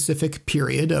very specific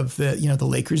period of the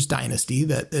Lakers dynasty,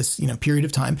 this period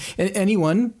of time. And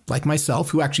anyone like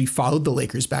myself who actually followed the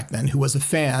Lakers back then, who was a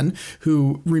fan,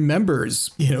 who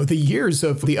remembers the years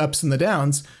of the ups and the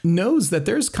downs, knows that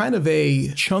there's kind of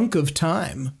a chunk of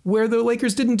time where the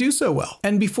Lakers didn't do so well,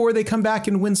 and before they come back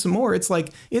and win some more, it's like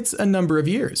it's a number of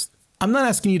years. I'm not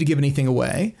asking you to give anything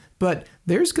away, but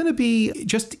there's going to be,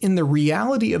 just in the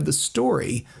reality of the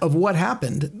story of what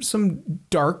happened, some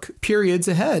dark periods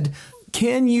ahead.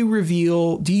 Can you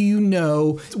reveal, do you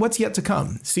know what's yet to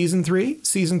come? Season 3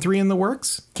 in the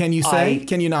works? Can you say?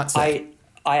 Can you not say?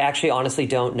 I actually honestly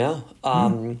don't know.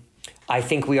 I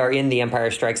think we are in the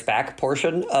Empire Strikes Back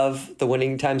portion of the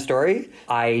Winning Time story.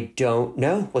 I don't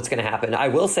know what's going to happen. I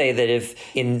will say that if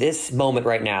in this moment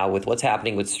right now, with what's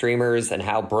happening with streamers and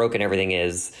how broken everything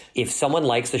is, if someone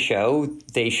likes a show,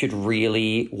 they should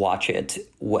really watch it,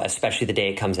 especially the day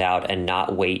it comes out, and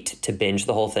not wait to binge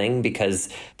the whole thing, because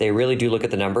they really do look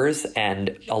at the numbers,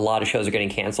 and a lot of shows are getting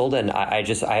canceled. And I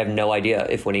have no idea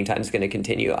if Winning Time is going to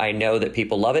continue. I know that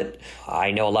people love it.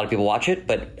 I know a lot of people watch it,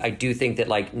 but I do think that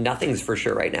like nothing's for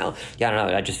sure right now. Yeah, I don't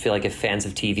know. I just feel like if fans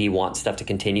of TV want stuff to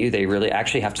continue, they really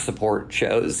actually have to support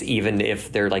shows, even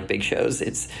if they're like big shows.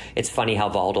 It's funny how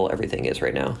volatile everything is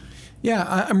right now.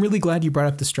 Yeah, I'm really glad you brought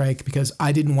up the strike, because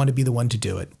I didn't want to be the one to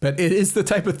do it. But it is the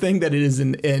type of thing that it is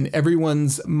in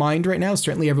everyone's mind right now,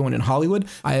 certainly everyone in Hollywood.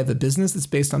 I have a business that's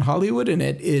based on Hollywood, and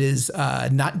it is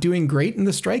not doing great in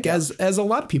the strike, as a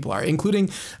lot of people are,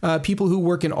 including people who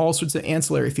work in all sorts of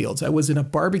ancillary fields. I was in a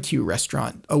barbecue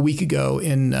restaurant a week ago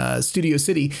in Studio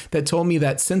City that told me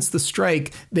that since the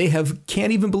strike, they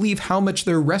can't even believe how much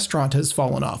their restaurant has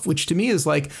fallen off, which to me is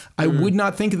like, I would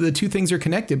not think that the two things are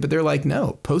connected, but they're like,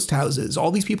 no, post house.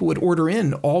 All these people would order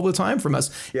in all the time from us,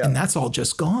 and that's all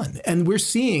just gone. And we're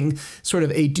seeing sort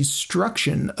of a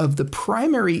destruction of the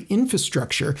primary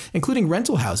infrastructure, including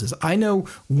rental houses. I know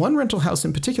one rental house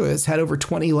in particular that's had over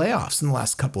 20 layoffs in the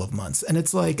last couple of months. And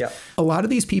it's like a lot of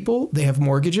these people, they have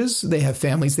mortgages, they have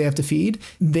families they have to feed.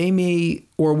 They may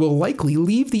or will likely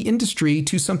leave the industry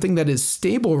to something that is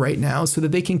stable right now so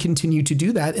that they can continue to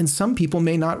do that. And some people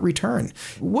may not return.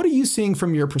 What are you seeing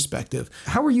from your perspective?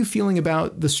 How are you feeling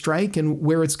about the strike and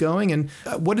where it's going? And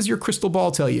what does your crystal ball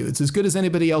tell you? It's as good as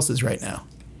anybody else's right now.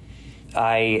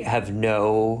 I have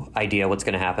no idea what's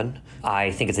going to happen. I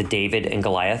think it's a David and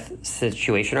Goliath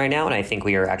situation right now, and I think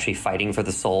we are actually fighting for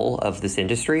the soul of this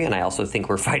industry, and I also think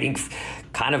we're fighting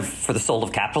kind of for the soul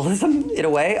of capitalism in a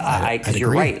way. Because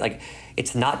you're right, like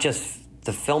it's not just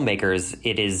the filmmakers,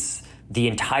 it is the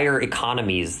entire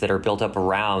economies that are built up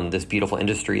around this beautiful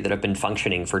industry that have been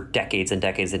functioning for decades and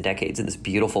decades and decades in this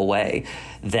beautiful way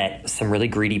that some really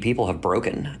greedy people have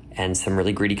broken and some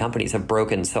really greedy companies have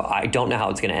broken. So I don't know how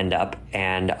it's going to end up.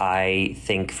 And I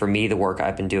think for me, the work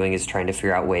I've been doing is trying to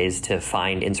figure out ways to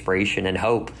find inspiration and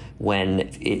hope when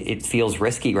it feels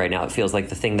risky right now. It feels like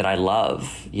the thing that I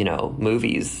love,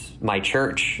 movies, my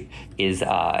church is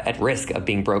at risk of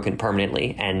being broken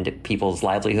permanently, and people's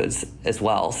livelihoods as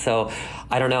well. So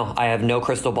I don't know. I have no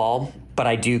crystal ball, but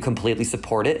I do completely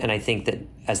support it. And I think that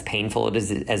as painful as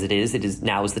it is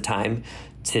now is the time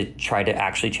to try to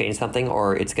actually change something,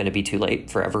 or it's going to be too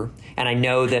late forever. And I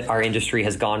know that our industry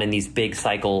has gone in these big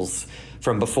cycles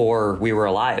from before we were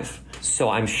alive. So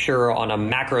I'm sure on a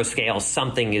macro scale,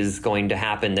 something is going to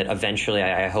happen that eventually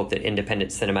I hope that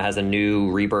independent cinema has a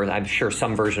new rebirth. I'm sure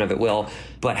some version of it will,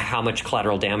 but how much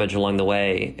collateral damage along the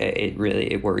way,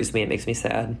 it worries me. It makes me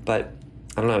sad, but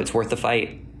I don't know. It's worth the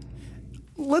fight.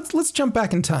 Let's jump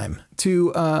back in time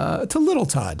to little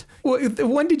Todd.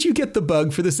 When did you get the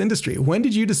bug for this industry? When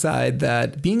did you decide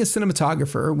that being a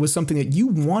cinematographer was something that you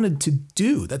wanted to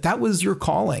do, that was your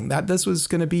calling, that this was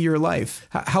going to be your life?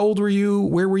 How old were you?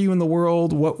 Where were you in the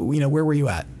world? Where were you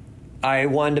at? I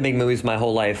wanted to make movies my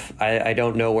whole life. I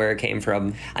don't know where it came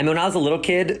from. I mean, when I was a little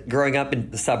kid, growing up in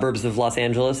the suburbs of Los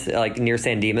Angeles, like near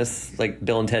San Dimas, like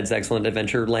Bill and Ted's Excellent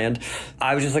Adventure Land,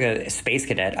 I was just like a space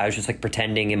cadet. I was just like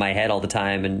pretending in my head all the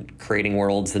time and creating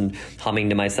worlds and humming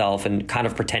to myself and kind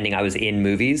of pretending I was in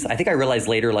movies. I think I realized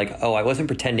later, like, I wasn't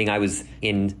pretending I was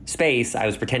in space. I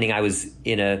was pretending I was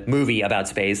in a movie about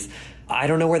space. I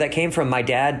don't know where that came from. My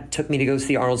dad took me to go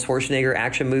see Arnold Schwarzenegger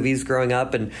action movies growing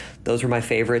up, and those were my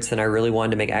favorites, and I really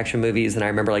wanted to make action movies. And I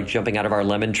remember like jumping out of our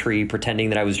lemon tree, pretending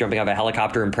that I was jumping out of a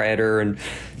helicopter in Predator, and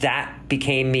that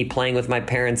became me playing with my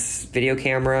parents' video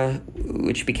camera,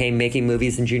 which became making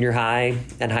movies in junior high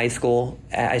and high school.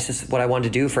 It's just what I wanted to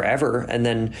do forever. And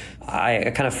then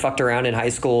I kind of fucked around in high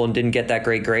school and didn't get that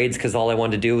great grades because all I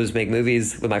wanted to do was make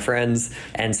movies with my friends.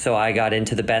 And so I got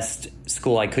into the best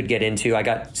school I could get into.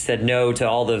 I said no to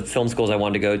all the film schools I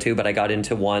wanted to go to, but I got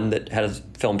into one that had a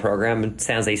film program in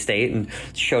San Jose State and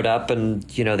showed up, and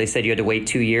they said you had to wait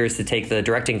 2 years to take the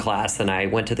directing class. And I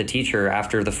went to the teacher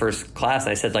after the first class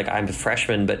and I said, like, I'm a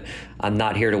freshman, but I'm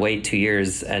not here to wait 2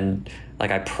 years. And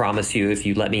like, I promise you, if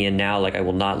you let me in now, like, I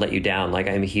will not let you down. Like,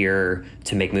 I'm here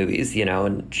to make movies, you know?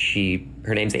 And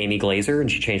her name's Amy Glazer, and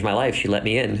she changed my life. She let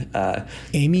me in.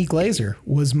 Amy Glazer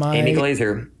was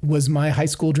my high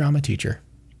school drama teacher.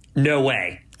 No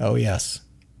way. Oh, yes.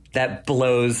 That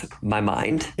blows my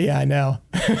mind. Yeah, I know.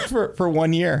 for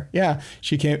 1 year. Yeah.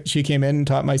 She came in and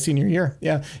taught my senior year.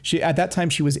 Yeah. At that time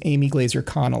she was Amy Glazer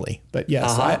Connolly. But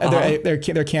yes,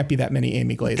 there can't be that many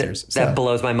Amy Glazers. That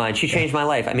blows my mind. She changed my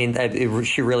life. I mean,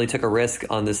 she really took a risk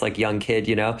on this like young kid,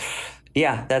 you know?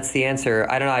 Yeah, that's the answer.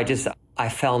 I don't know. I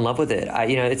fell in love with it.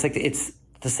 It's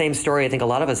the same story I think a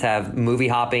lot of us have, movie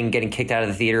hopping, getting kicked out of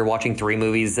the theater, watching 3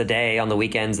 movies a day on the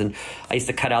weekends. And I used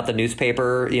to cut out the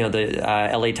newspaper, you know, the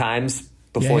LA Times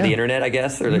before the internet, I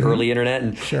guess, or the early internet.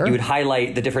 And you would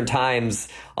highlight the different times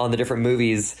on the different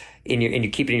movies and you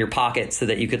keep it in your pocket so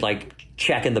that you could like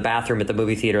check in the bathroom at the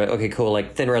movie theater. Okay, cool.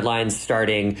 Like Thin Red Line's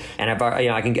starting, and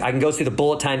I can go see the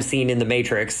bullet time scene in The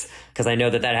Matrix because I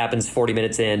know that happens 40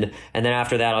 minutes in, and then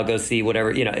after that I'll go see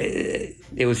whatever. You know,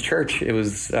 it was church. It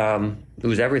was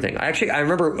everything. I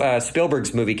remember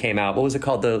Spielberg's movie came out. What was it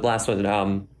called? The last one,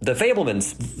 The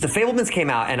Fabelmans. The Fabelmans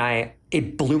came out, and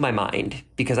it blew my mind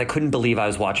because I couldn't believe I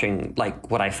was watching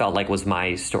like what I felt like was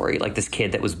my story, like this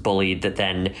kid that was bullied that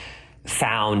then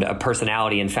found a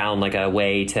personality and found like a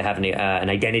way to have an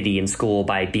identity in school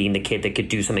by being the kid that could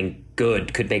do something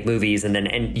good, could make movies,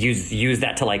 and use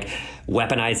that to like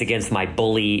weaponize against my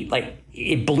bully. Like,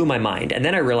 it blew my mind. And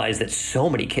then I realized that so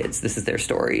many kids, this is their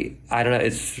story. I don't know.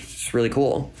 It's really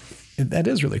cool. That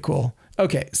is really cool.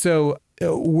 Okay. So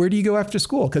where do you go after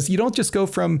school? Because you don't just go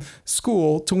from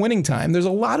school to Winning Time. There's a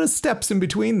lot of steps in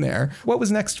between there. What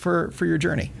was next for your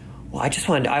journey? Well,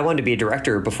 I wanted to be a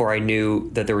director before I knew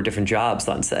that there were different jobs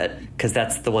on set, because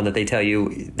that's the one that they tell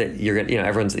you that you're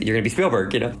going to be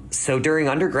Spielberg, you know? So during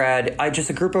undergrad,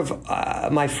 a group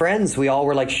of my friends, we all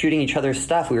were like shooting each other's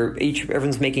stuff.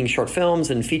 Everyone's making short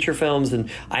films and feature films. And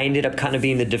I ended up kind of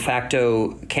being the de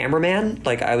facto cameraman.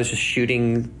 Like, I was just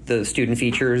shooting the student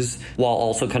features while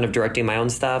also kind of directing my own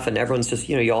stuff. And everyone's just,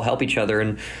 you know, you all help each other.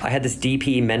 And I had this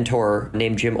DP mentor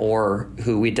named Jim Orr,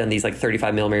 who we'd done these like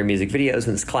 35 millimeter music videos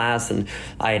in this class. And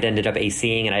I had ended up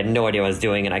ACing, and I had no idea what I was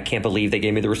doing. And I can't believe they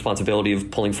gave me the responsibility of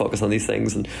pulling focus on these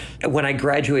things. And when I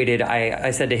graduated,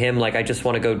 I said to him, like, I just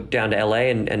want to go down to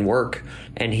LA and work.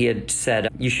 And he had said,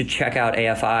 you should check out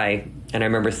AFI. And I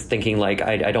remember thinking, like,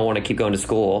 I don't want to keep going to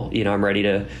school. You know,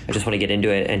 I just want to get into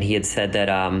it. And he had said that,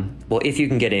 well, if you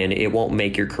can get in, it won't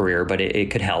make your career, but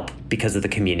it could help because of the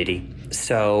community.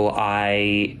 So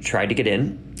I tried to get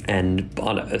in, and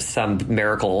on some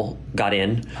miracle got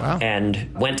in. Wow.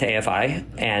 And went to AFI.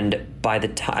 And by the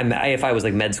time AFI was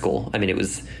like med school, I mean, it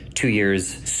was 2 years,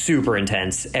 super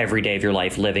intense, every day of your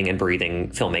life, living and breathing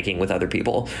filmmaking with other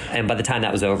people. And by the time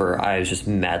that was over, I was just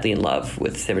madly in love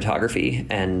with cinematography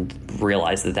and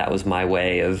realized that was my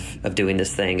way of doing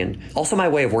this thing. And also my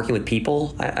way of working with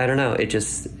people. I don't know. It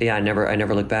just, I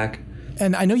never looked back.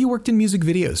 And I know you worked in music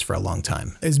videos for a long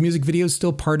time. Is music videos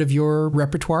still part of your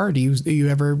repertoire? Do you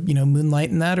ever, moonlight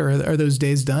in that, or are those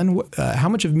days done? How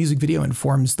much of music video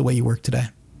informs the way you work today?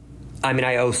 I mean,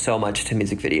 I owe so much to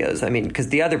music videos. I mean, because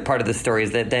the other part of the story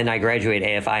is that then I graduate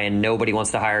AFI and nobody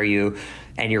wants to hire you,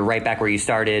 and you're right back where you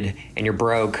started, and you're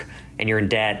broke, and you're in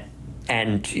debt,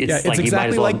 and it's like exactly you might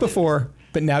as well, like before.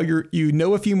 But now you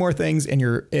know a few more things, and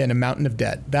you're in a mountain of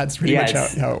debt. That's pretty much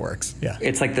how it works. Yeah,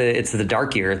 it's like it's the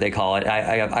dark year, they call it.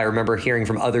 I remember hearing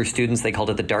from other students, they called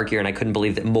it the dark year, and I couldn't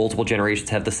believe that multiple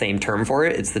generations have the same term for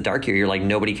it. It's the dark year. You're like,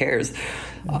 nobody cares.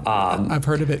 I've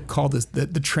heard of it called as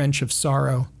the trench of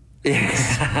sorrow.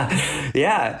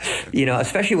 Yeah.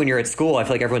 Especially when you're at school, I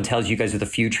feel like everyone tells you guys are the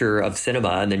future of cinema,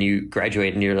 and then you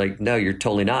graduate and you're like, no, you're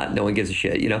totally not. No one gives a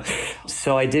shit,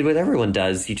 So I did what everyone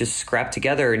does. You just scrap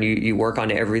together and you work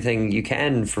on everything you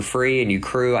can for free, and you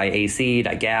crew. I AC'd,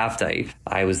 I gaffed,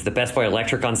 I was the best boy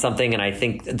electric on something, and I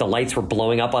think the lights were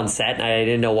blowing up on set, and I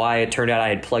didn't know why. It turned out I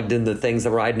had plugged in the things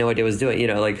that I had no idea what I was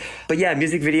doing, but yeah,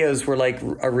 music videos were like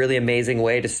a really amazing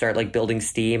way to start like building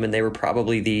steam, and they were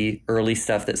probably the early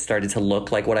stuff that started to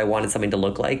look like what I wanted something to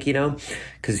look like,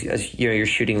 because you're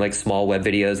shooting like small web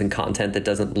videos and content that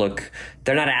doesn't look,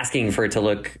 they're not asking for it to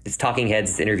look, it's talking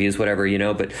heads, it's interviews, whatever,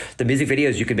 but the music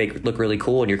videos you could make look really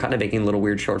cool, and you're kind of making little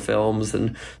weird short films.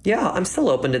 And yeah, I'm still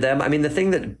open to them. I mean, the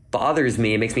thing that bothers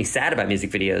me and makes me sad about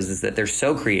music videos is that they're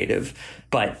so creative,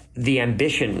 but the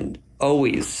ambition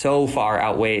always so far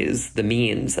outweighs the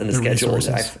means and the schedules.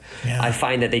 I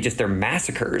find that they're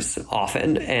massacres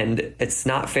often, and it's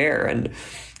not fair. And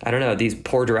I don't know, these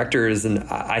poor directors. And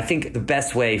I think the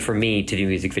best way for me to do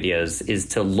music videos is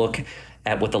to look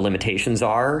at what the limitations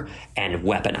are and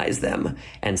weaponize them.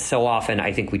 And so often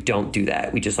I think we don't do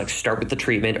that. We just like start with the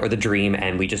treatment or the dream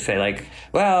and we just say like,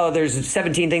 well, there's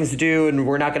 17 things to do and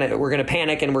we're going to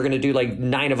panic and we're going to do like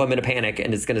 9 of them in a panic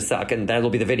and it's going to suck and that'll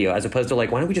be the video, as opposed to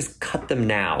like, why don't we just cut them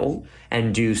now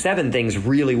and do 7 things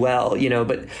really well,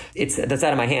 but that's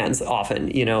out of my hands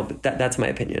often, but that's my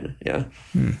opinion. Yeah.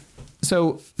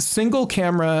 So single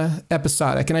camera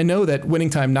episodic, and I know that Winning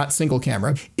Time, not single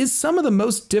camera, is some of the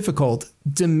most difficult,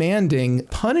 demanding,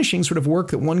 punishing sort of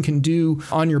work that one can do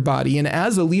on your body. And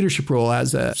as a leadership role,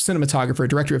 as a cinematographer,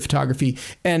 director of photography,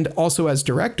 and also as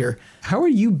director, how are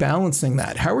you balancing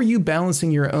that? How are you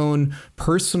balancing your own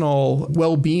personal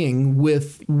well-being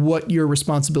with what your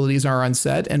responsibilities are on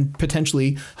set and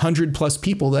potentially 100+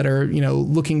 people that are,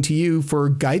 looking to you for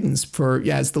guidance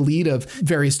as the lead of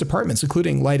various departments,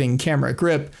 including lighting, camera,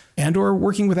 grip, and or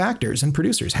working with actors and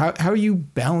producers? How are you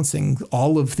balancing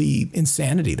all of the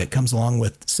insanity that comes along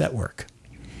with set work?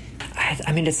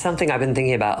 I mean, it's something I've been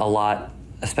thinking about a lot,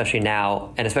 especially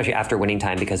now, and especially after Winning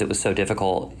Time, because it was so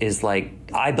difficult, is like,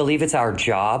 I believe it's our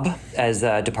job as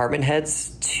department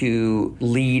heads to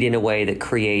lead in a way that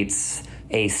creates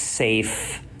a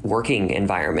safe working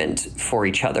environment for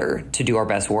each other to do our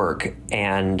best work.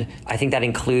 And I think that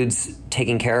includes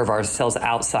taking care of ourselves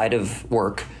outside of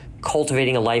work,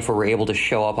 cultivating a life where we're able to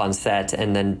show up on set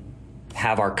and then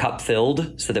have our cup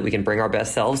filled so that we can bring our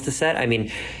best selves to set. I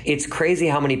mean, it's crazy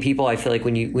how many people I feel like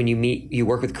when you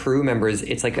work with crew members,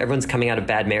 it's like everyone's coming out of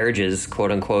bad marriages,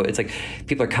 quote unquote. It's like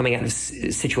people are coming out of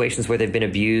situations where they've been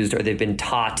abused or they've been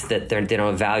taught that they don't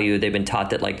have value. They've been taught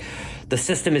that like the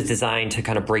system is designed to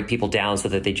kind of break people down so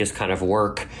that they just kind of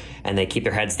work and they keep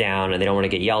their heads down and they don't want to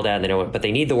get yelled at and but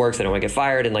they need the work so they don't want to get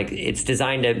fired. And like, it's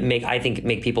designed to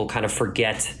make people kind of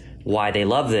forget why they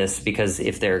love this, because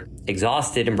if they're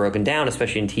exhausted and broken down,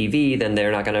 especially in TV, then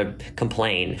they're not going to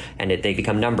complain and they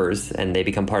become numbers and they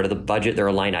become part of the budget. They're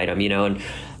a line item, and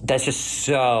that's just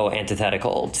so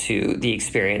antithetical to the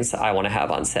experience I want to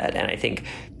have on set. And I think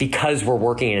because we're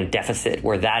working in a deficit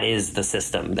where that is the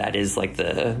system, that is like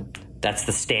that's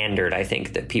the standard, I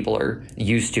think, that people are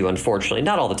used to, unfortunately,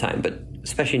 not all the time, but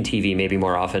especially in TV, maybe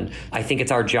more often. I think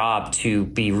it's our job to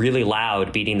be really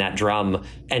loud beating that drum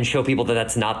and show people that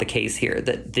that's not the case here,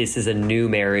 that this is a new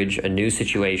marriage, a new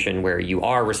situation where you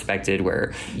are respected,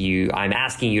 where I'm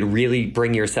asking you to really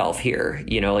bring yourself here,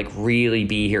 like really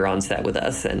be here on set with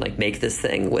us and like make this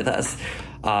thing with us.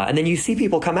 And then you see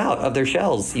people come out of their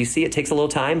shells. You see it takes a little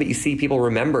time, but you see people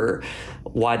remember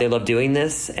why they love doing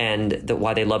this and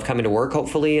why they love coming to work,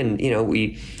 hopefully. And,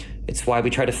 it's why we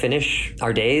try to finish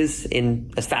our days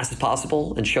in as fast as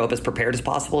possible and show up as prepared as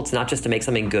possible. It's not just to make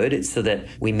something good. It's so that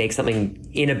we make something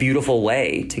in a beautiful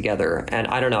way together. And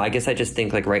I don't know, I guess I just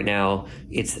think like right now,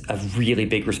 it's a really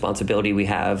big responsibility we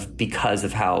have because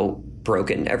of how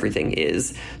broken everything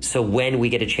is. So when we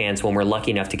get a chance, when we're lucky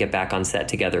enough to get back on set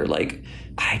together, like,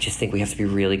 I just think we have to be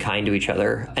really kind to each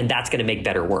other, and that's going to make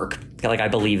better work. Like, I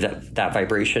believe that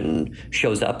vibration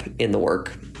shows up in the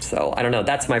work. So I don't know,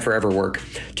 that's my forever work,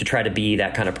 to try to be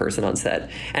that kind of person on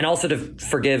set, and also to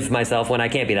forgive myself when I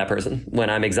can't be that person, when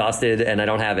I'm exhausted and I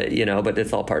don't have it, but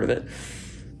it's all part of it.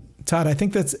 Todd, I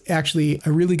think that's actually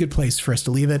a really good place for us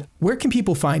to leave it. Where can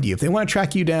people find you if they want to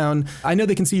track you down? I know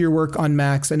they can see your work on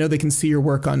Max. I know they can see your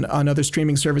work on other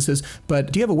streaming services,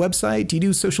 but do you have a website? Do you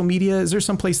do social media? Is there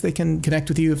some place they can connect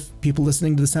with you if people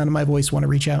listening to the sound of my voice want to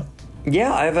reach out?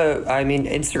 Yeah,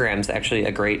 Instagram's actually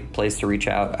a great place to reach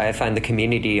out. I find the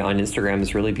community on Instagram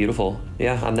is really beautiful.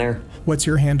 Yeah, I'm there. What's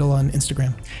your handle on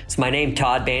Instagram? It's my name,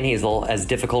 Todd Banhazl, as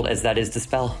difficult as that is to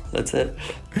spell. That's it.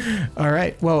 All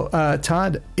right. Well,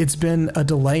 Todd, it's been a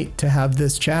delight to have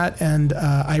this chat, and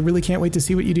I really can't wait to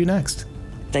see what you do next.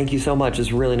 Thank you so much.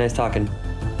 It's really nice talking.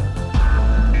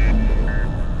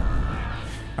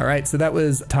 All right, so that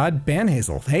was Todd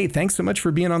Banhazl. Hey, thanks so much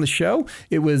for being on the show.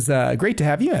 It was great to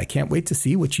have you. I can't wait to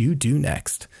see what you do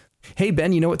next. Hey,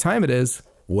 Ben, you know what time it is?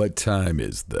 What time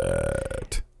is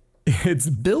that? It's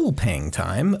bill paying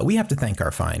time. We have to thank our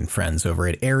fine friends over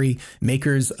at ARRI,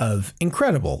 makers of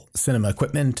incredible cinema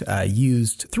equipment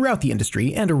used throughout the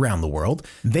industry and around the world.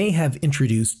 They have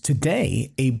introduced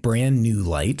today a brand new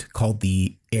light called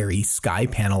the ARRI Sky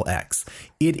Panel X.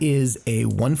 It is a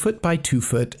 1 foot by 2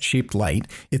 foot shaped light.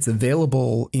 It's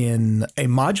available in a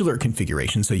modular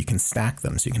configuration, so you can stack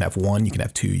them. So you can have 1, you can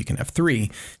have 2, you can have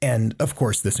 3. And of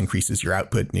course, this increases your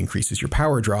output and increases your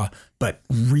power draw. But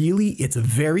really, it's a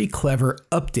very clever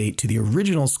update to the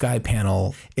original Sky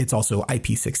Panel. It's also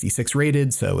IP66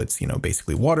 rated, so it's,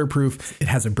 basically waterproof. It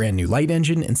has a brand new light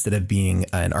engine. Instead of being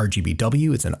an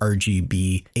RGBW, it's an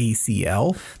RGB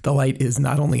ACL. The light is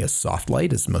not only a soft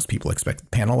light, as as most people expect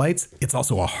panel lights. It's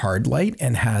also a hard light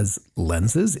and has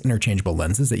lenses, interchangeable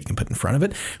lenses that you can put in front of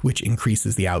it, which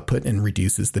increases the output and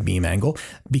reduces the beam angle.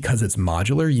 Because it's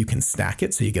modular, you can stack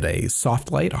it. So you get a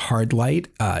soft light, a hard light,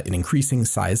 an increasing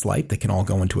size light that can all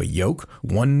go into a yoke.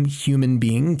 One human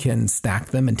being can stack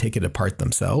them and take it apart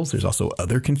themselves. There's also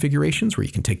other configurations where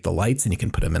you can take the lights and you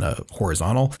can put them in a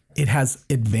horizontal. It has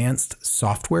advanced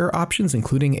software options,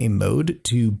 including a mode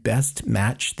to best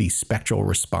match the spectral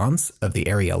response of the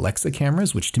Arri Alexa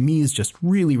cameras, which to me is just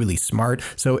really, really smart.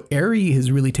 So Arri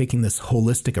is really taking this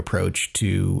holistic approach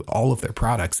to all of their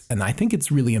products, and I think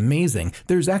it's really amazing.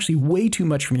 There's actually way too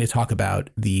much for me to talk about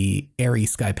the Arri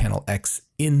Sky Panel X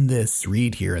in this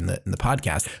read here in the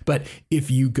podcast. But if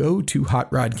you go to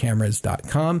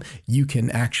hotrodcameras.com, you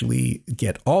can actually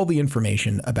get all the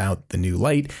information about the new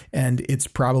light, and it's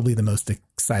probably the most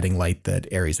exciting light that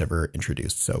Arri's ever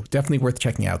introduced. So definitely worth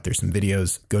checking out. There's some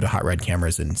videos. Go to Hot Rod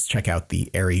Cameras and check out the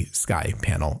Arri Sky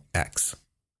Panel X.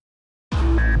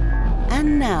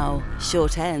 And now,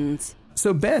 short ends.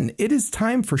 So Ben, it is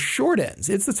time for short ends.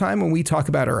 It's the time when we talk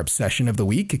about our obsession of the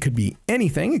week. It could be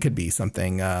anything. It could be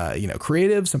something,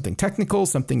 creative, something technical,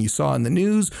 something you saw in the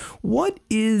news. What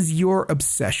is your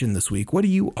obsession this week? What are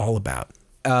you all about?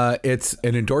 It's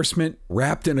an endorsement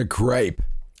wrapped in a gripe.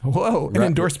 Whoa, an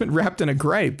endorsement wrapped in a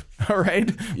gripe. All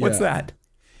right. What's that?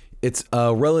 It's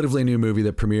a relatively new movie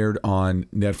that premiered on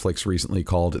Netflix recently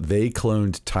called They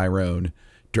Cloned Tyrone,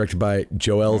 directed by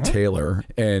Joel Taylor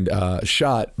and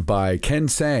shot by Ken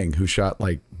Sang, who shot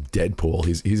like Deadpool.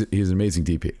 He's an amazing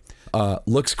DP.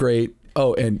 Looks great.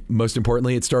 Oh, and most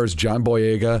importantly, it stars John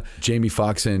Boyega, Jamie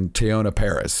Foxx, and Teyonah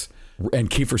Parris, and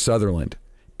Kiefer Sutherland.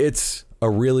 It's a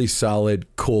really solid,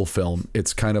 cool film.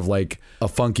 It's kind of like a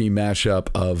funky mashup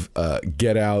of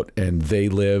Get Out and They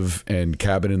Live and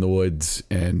Cabin in the Woods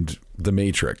and The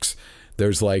Matrix.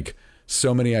 There's like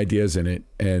so many ideas in it.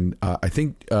 And I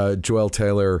think Joel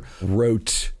Taylor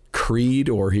wrote Creed,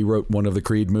 or he wrote one of the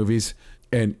Creed movies.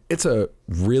 And it's a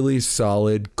really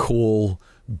solid, cool,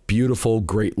 beautiful,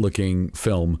 great looking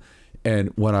film. And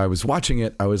when I was watching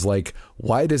it, I was like,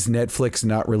 why does Netflix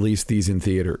not release these in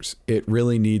theaters? It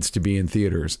really needs to be in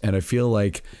theaters. And I feel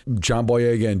like John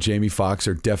Boyega and Jamie Foxx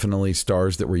are definitely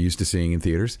stars that we're used to seeing in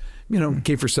theaters. You know,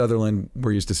 Kiefer Sutherland,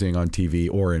 we're used to seeing on TV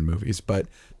or in movies, but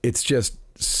it's just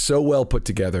so well put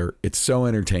together. It's so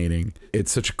entertaining.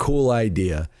 It's such a cool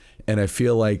idea. And I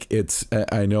feel like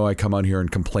I know I come on here and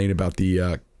complain about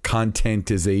the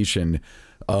contentization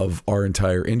of our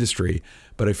entire industry,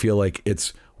 but I feel like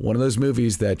it's one of those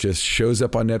movies that just shows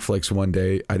up on Netflix one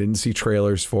day. I didn't see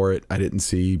trailers for it. I didn't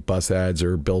see bus ads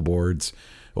or billboards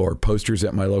or posters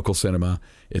at my local cinema.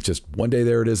 It's just one day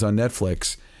there it is on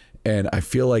Netflix. And I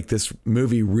feel like this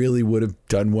movie really would have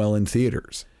done well in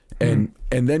theaters. And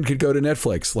then could go to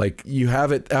Netflix. Like, you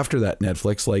have it after that,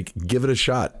 Netflix. Like, give it a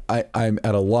shot. I'm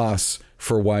at a loss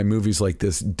for why movies like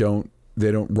this don't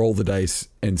roll the dice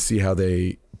and see how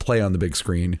they play on the big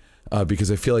screen, because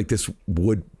I feel like this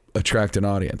would attract an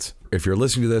audience. If you're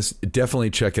listening to this, definitely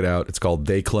check it out. It's called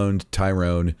They Cloned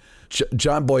Tyrone.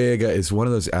 John Boyega is one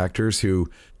of those actors who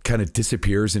kind of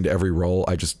disappears into every role.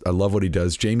 I love what he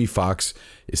does. Jamie Foxx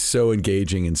is so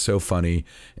engaging and so funny.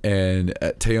 And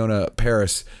Teyonah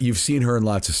Parris, you've seen her in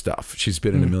lots of stuff. She's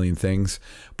been in a million things,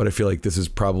 but I feel like this is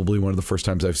probably one of the first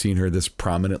times I've seen her this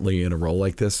prominently in a role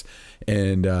like this.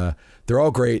 And they're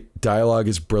all great. Dialogue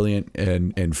is brilliant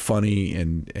and funny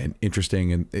and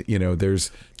interesting. And, you know,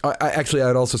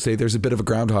 I'd also say there's a bit of a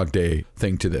Groundhog Day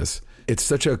thing to this. It's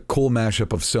such a cool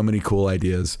mashup of so many cool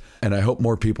ideas, and I hope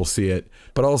more people see it.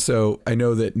 But also, I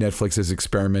know that Netflix has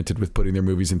experimented with putting their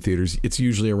movies in theaters. It's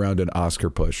usually around an Oscar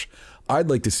push. I'd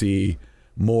like to see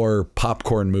more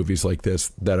popcorn movies like this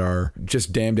that are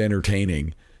just damned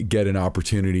entertaining get an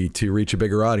opportunity to reach a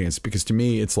bigger audience. Because to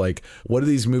me, it's like, what do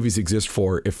these movies exist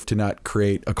for if to not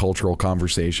create a cultural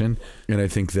conversation? And I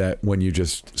think that when you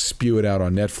just spew it out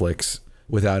on Netflix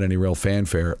without any real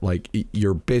fanfare, like,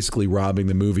 you're basically robbing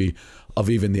the movie of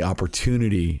even the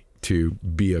opportunity to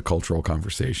be a cultural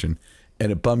conversation.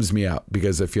 And it bums me out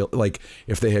because I feel like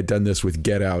if they had done this with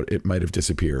Get Out, it might have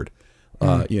disappeared.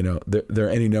 You know, there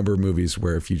are any number of movies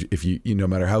where if you no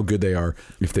matter how good they are,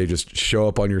 if they just show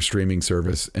up on your streaming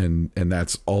service and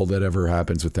that's all that ever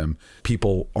happens with them,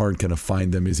 people aren't going to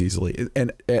find them as easily.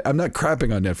 And I'm not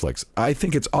crapping on Netflix. I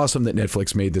think it's awesome that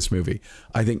Netflix made this movie.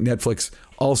 I think Netflix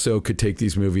also could take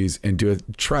these movies and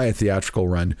try a theatrical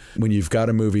run. When you've got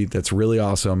a movie that's really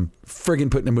awesome, friggin'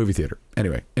 put in a movie theater.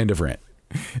 Anyway, end of rant.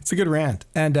 It's a good rant.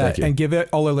 And give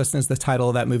all our listeners the title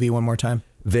of that movie one more time.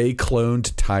 They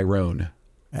Cloned Tyrone.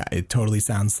 Yeah, it totally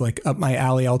sounds like up my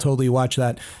alley. I'll totally watch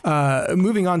that.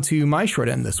 Moving on to my short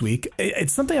end this week.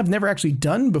 It's something I've never actually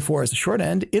done before as a short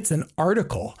end. It's an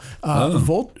article.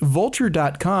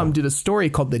 Vulture.com did a story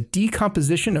called The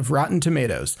Decomposition of Rotten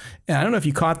Tomatoes. And I don't know if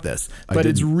you caught this, but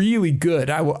it's really good.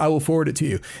 I will forward it to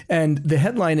you. And the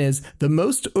headline is, "The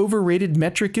most overrated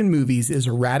metric in movies is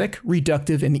erratic,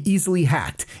 reductive, and easily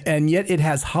hacked. And yet it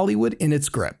has Hollywood in its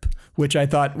grip." Which I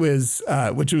thought was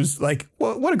like,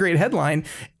 well, what a great headline.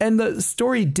 And the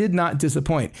story did not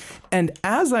disappoint. And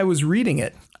as I was reading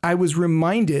it, I was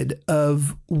reminded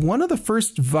of one of the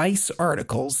first Vice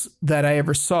articles that I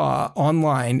ever saw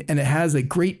online, and it has a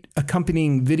great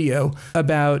accompanying video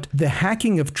about the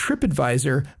hacking of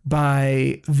TripAdvisor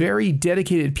by very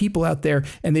dedicated people out there,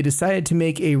 and they decided to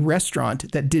make a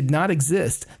restaurant that did not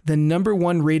exist the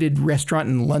 #1 rated restaurant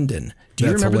in London. Do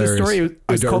you remember the story?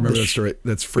 I don't remember the story.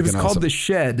 That's freaking awesome. It was called The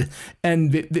Shed.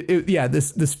 And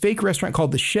this fake restaurant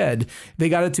called The Shed, they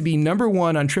got it to be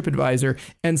 #1 on TripAdvisor.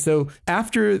 And so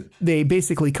after they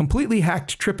basically completely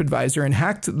hacked TripAdvisor and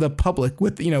hacked the public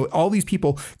with, all these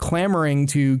people clamoring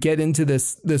to get into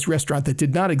this restaurant that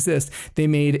did not exist, they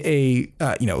made a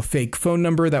fake phone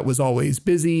number that was always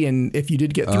busy. And if you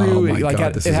did get through,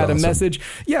 it had a message.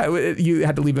 Yeah, you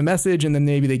had to leave a message, and then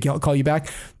maybe they call you back.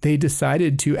 They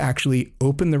decided to actually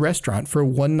open the restaurant for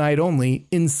one night only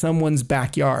in someone's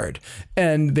backyard.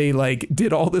 And they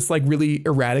did all this really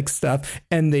erratic stuff,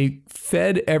 and they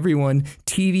fed everyone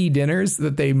TV dinners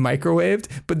that they microwaved,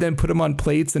 but then put them on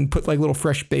plates and put little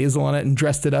fresh basil on it and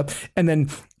dressed it up. And then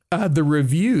the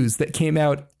reviews that came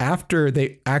out after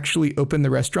they actually opened the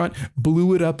restaurant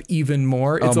blew it up even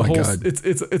more. It's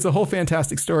it's a whole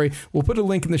fantastic story. We'll put a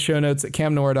link in the show notes at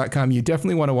camnoir.com. You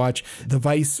definitely want to watch the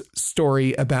Vice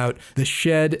story about The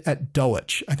Shed at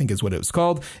Dulwich, I think is what it was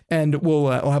called. And we'll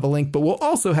have a link, but we'll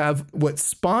also have what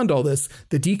spawned all this,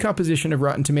 The Decomposition of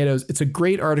Rotten Tomatoes. It's a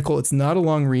great article. It's not a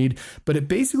long read, but it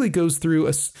basically goes through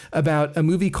about a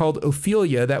movie called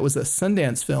Ophelia that was a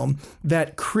Sundance film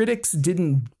that critics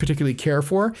didn't particularly care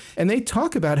for. And they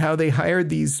talk about how they hired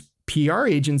these PR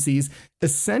agencies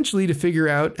essentially to figure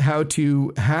out how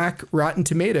to hack Rotten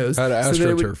Tomatoes. How to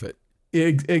astroturf it.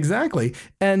 Exactly.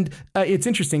 And it's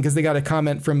interesting because they got a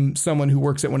comment from someone who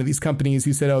works at one of these companies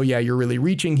who said, "Oh yeah, you're really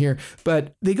reaching here."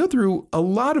 But they go through a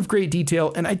lot of great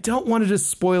detail, and I don't want to just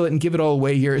spoil it and give it all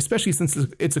away here, especially since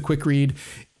it's a quick read.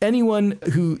 Anyone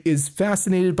who is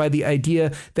fascinated by the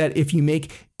idea that if you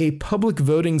make a public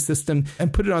voting system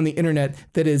and put it on the internet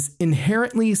that is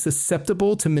inherently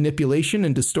susceptible to manipulation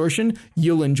and distortion,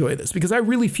 you'll enjoy this. Because I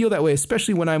really feel that way,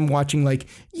 especially when I'm watching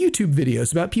YouTube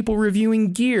videos about people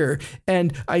reviewing gear.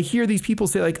 And I hear these people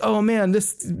say "Oh man,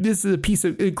 this is a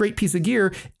great piece of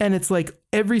gear." And it's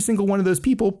every single one of those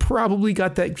people probably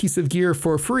got that piece of gear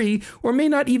for free, or may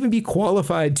not even be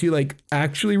qualified to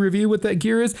actually review what that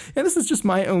gear is. And this is just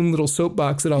my own little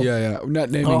soapbox that I'll not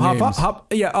naming names.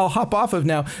 I'll hop off of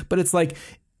now. But it's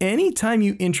anytime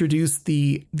you introduce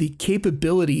the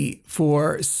capability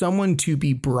for someone to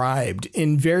be bribed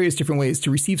in various different ways to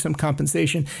receive some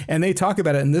compensation, and they talk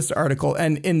about it in this article,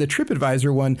 and in the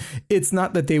TripAdvisor one, it's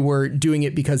not that they were doing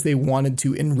it because they wanted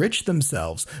to enrich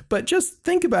themselves, but just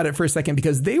think about it for a second,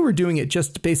 because they were doing it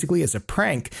just basically as a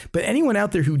prank. But anyone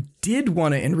out there who did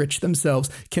want to enrich themselves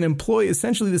can employ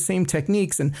essentially the same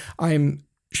techniques, and I'm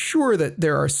sure that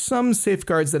there are some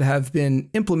safeguards that have been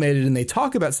implemented, and they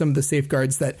talk about some of the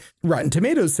safeguards that Rotten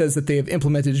Tomatoes says that they have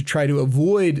implemented to try to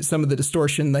avoid some of the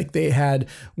distortion they had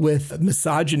with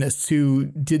misogynists who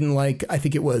didn't I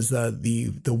think it was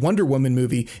the Wonder Woman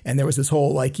movie, and there was this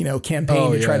whole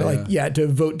campaign to try to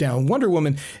vote down Wonder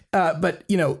Woman. But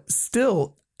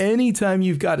still, anytime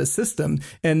you've got a system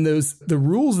and the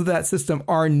rules of that system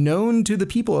are known to the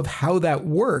people of how that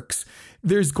works,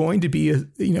 there's going to be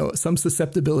some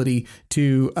susceptibility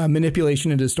to manipulation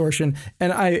and distortion.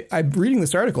 And I'm reading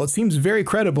this article. It seems very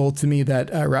credible to me that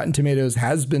Rotten Tomatoes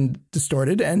has been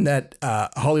distorted, and that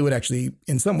Hollywood actually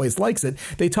in some ways likes it.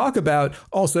 They talk about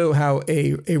also how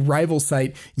a rival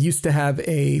site used to have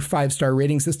a 5-star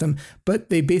rating system,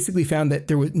 but they basically found that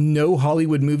there was no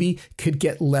Hollywood movie could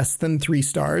get less than 3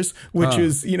 stars, which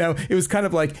is, it was kind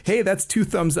of hey, that's 2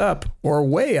 thumbs up or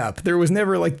way up. There was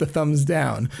never the thumbs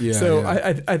down.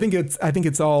 I think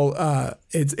it's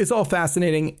all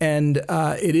fascinating, and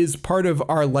it is part of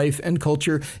our life and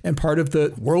culture, and part of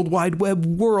the World Wide Web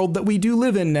world that we do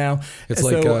live in now. It's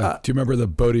do you remember the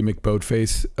Bodie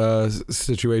McBoatface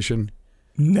situation?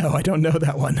 No, I don't know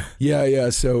that one. Yeah.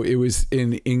 So it was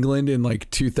in England in like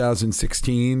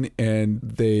 2016, and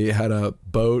they had a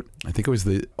boat. I think it was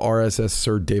the RSS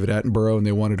Sir David Attenborough, and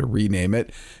they wanted to rename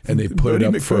it, and they put it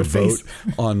up for a vote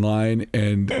online,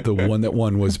 and the one that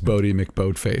won was Bodie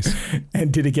McBoatface.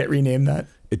 And did it get renamed that?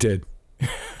 It did.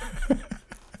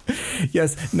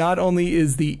 Yes, not only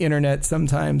is the internet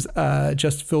sometimes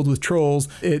just filled with trolls,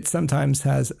 it sometimes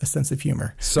has a sense of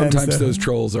humor. Sometimes those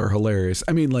trolls are hilarious.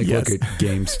 I mean, like, yes. Look at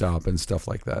GameStop and stuff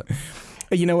like that.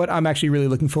 You know what? I'm actually really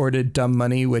looking forward to Dumb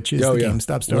Money, which is the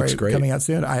GameStop story coming out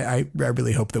soon. I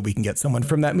really hope that we can get someone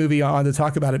from that movie on to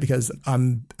talk about it, because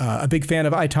I'm a big fan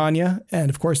of I, Tonya, and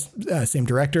of course, same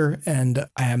director, and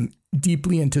I am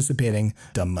deeply anticipating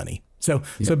Dumb Money. So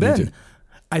Ben,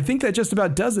 I think that just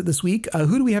about does it this week.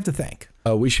 Who do we have to thank?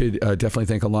 We should definitely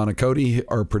thank Alana Cody,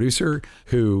 our producer,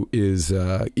 who is,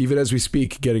 even as we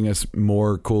speak, getting us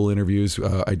more cool interviews.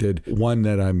 I did one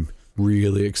that I'm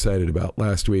really excited about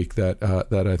last week that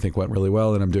I think went really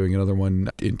well, and I'm doing another one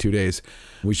in 2 days.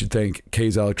 We should thank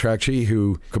Kay's Alektrachi,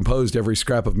 who composed every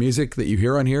scrap of music that you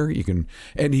hear on here.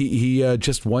 And he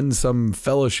just won some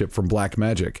fellowship from Black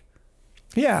Magic.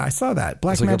 Yeah, I saw that.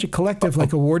 Black Magic Collective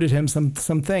awarded him some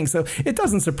things. So it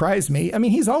doesn't surprise me. I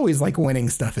mean, he's always like winning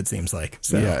stuff, it seems like.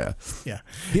 So, yeah.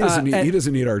 He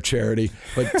doesn't need our charity,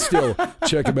 but still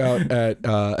check him out at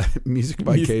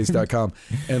musicbykays.com.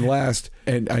 And last,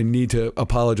 and I need to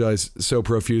apologize so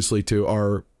profusely to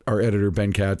our editor,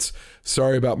 Ben Katz.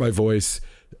 Sorry about my voice.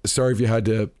 Sorry if you had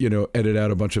to, edit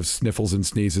out a bunch of sniffles and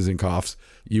sneezes and coughs.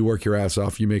 You work your ass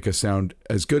off. You make us sound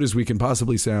as good as we can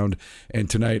possibly sound. And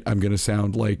tonight I'm going to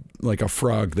sound like a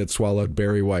frog that swallowed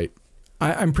Barry White.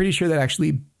 I'm pretty sure that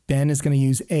actually Ben is going to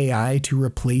use AI to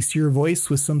replace your voice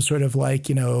with some sort of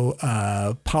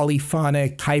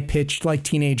polyphonic, high-pitched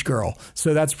teenage girl.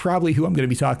 So that's probably who I'm going to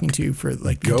be talking to for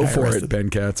Go for it, Ben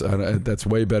Katz. That's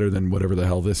way better than whatever the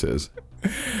hell this is.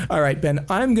 All right, Ben,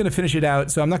 I'm going to finish it out,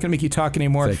 so I'm not going to make you talk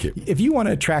anymore. Thank you. If you want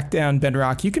to track down Ben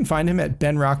Rock, you can find him at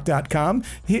benrock.com.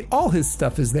 All his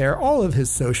stuff is there, all of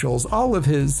his socials, all of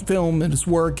his film and his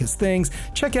work, his things.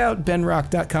 Check out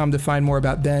benrock.com to find more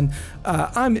about Ben.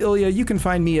 I'm Ilya. You can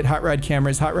find me at Hot Rod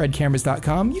Cameras,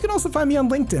 hotrodcameras.com. You can also find me on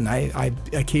LinkedIn. I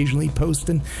occasionally post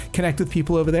and connect with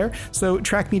people over there, so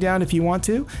track me down if you want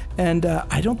to. And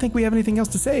I don't think we have anything else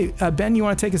to say. Ben, you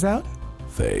want to take us out?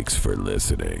 Thanks for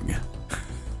listening.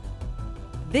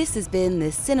 This has been the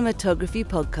Cinematography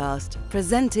Podcast,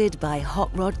 presented by Hot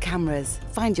Rod Cameras.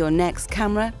 Find your next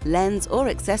camera, lens, or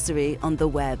accessory on the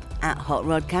web at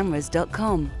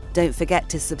hotrodcameras.com. Don't forget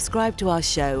to subscribe to our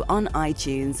show on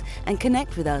iTunes and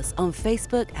connect with us on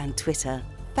Facebook and Twitter.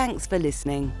 Thanks for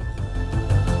listening.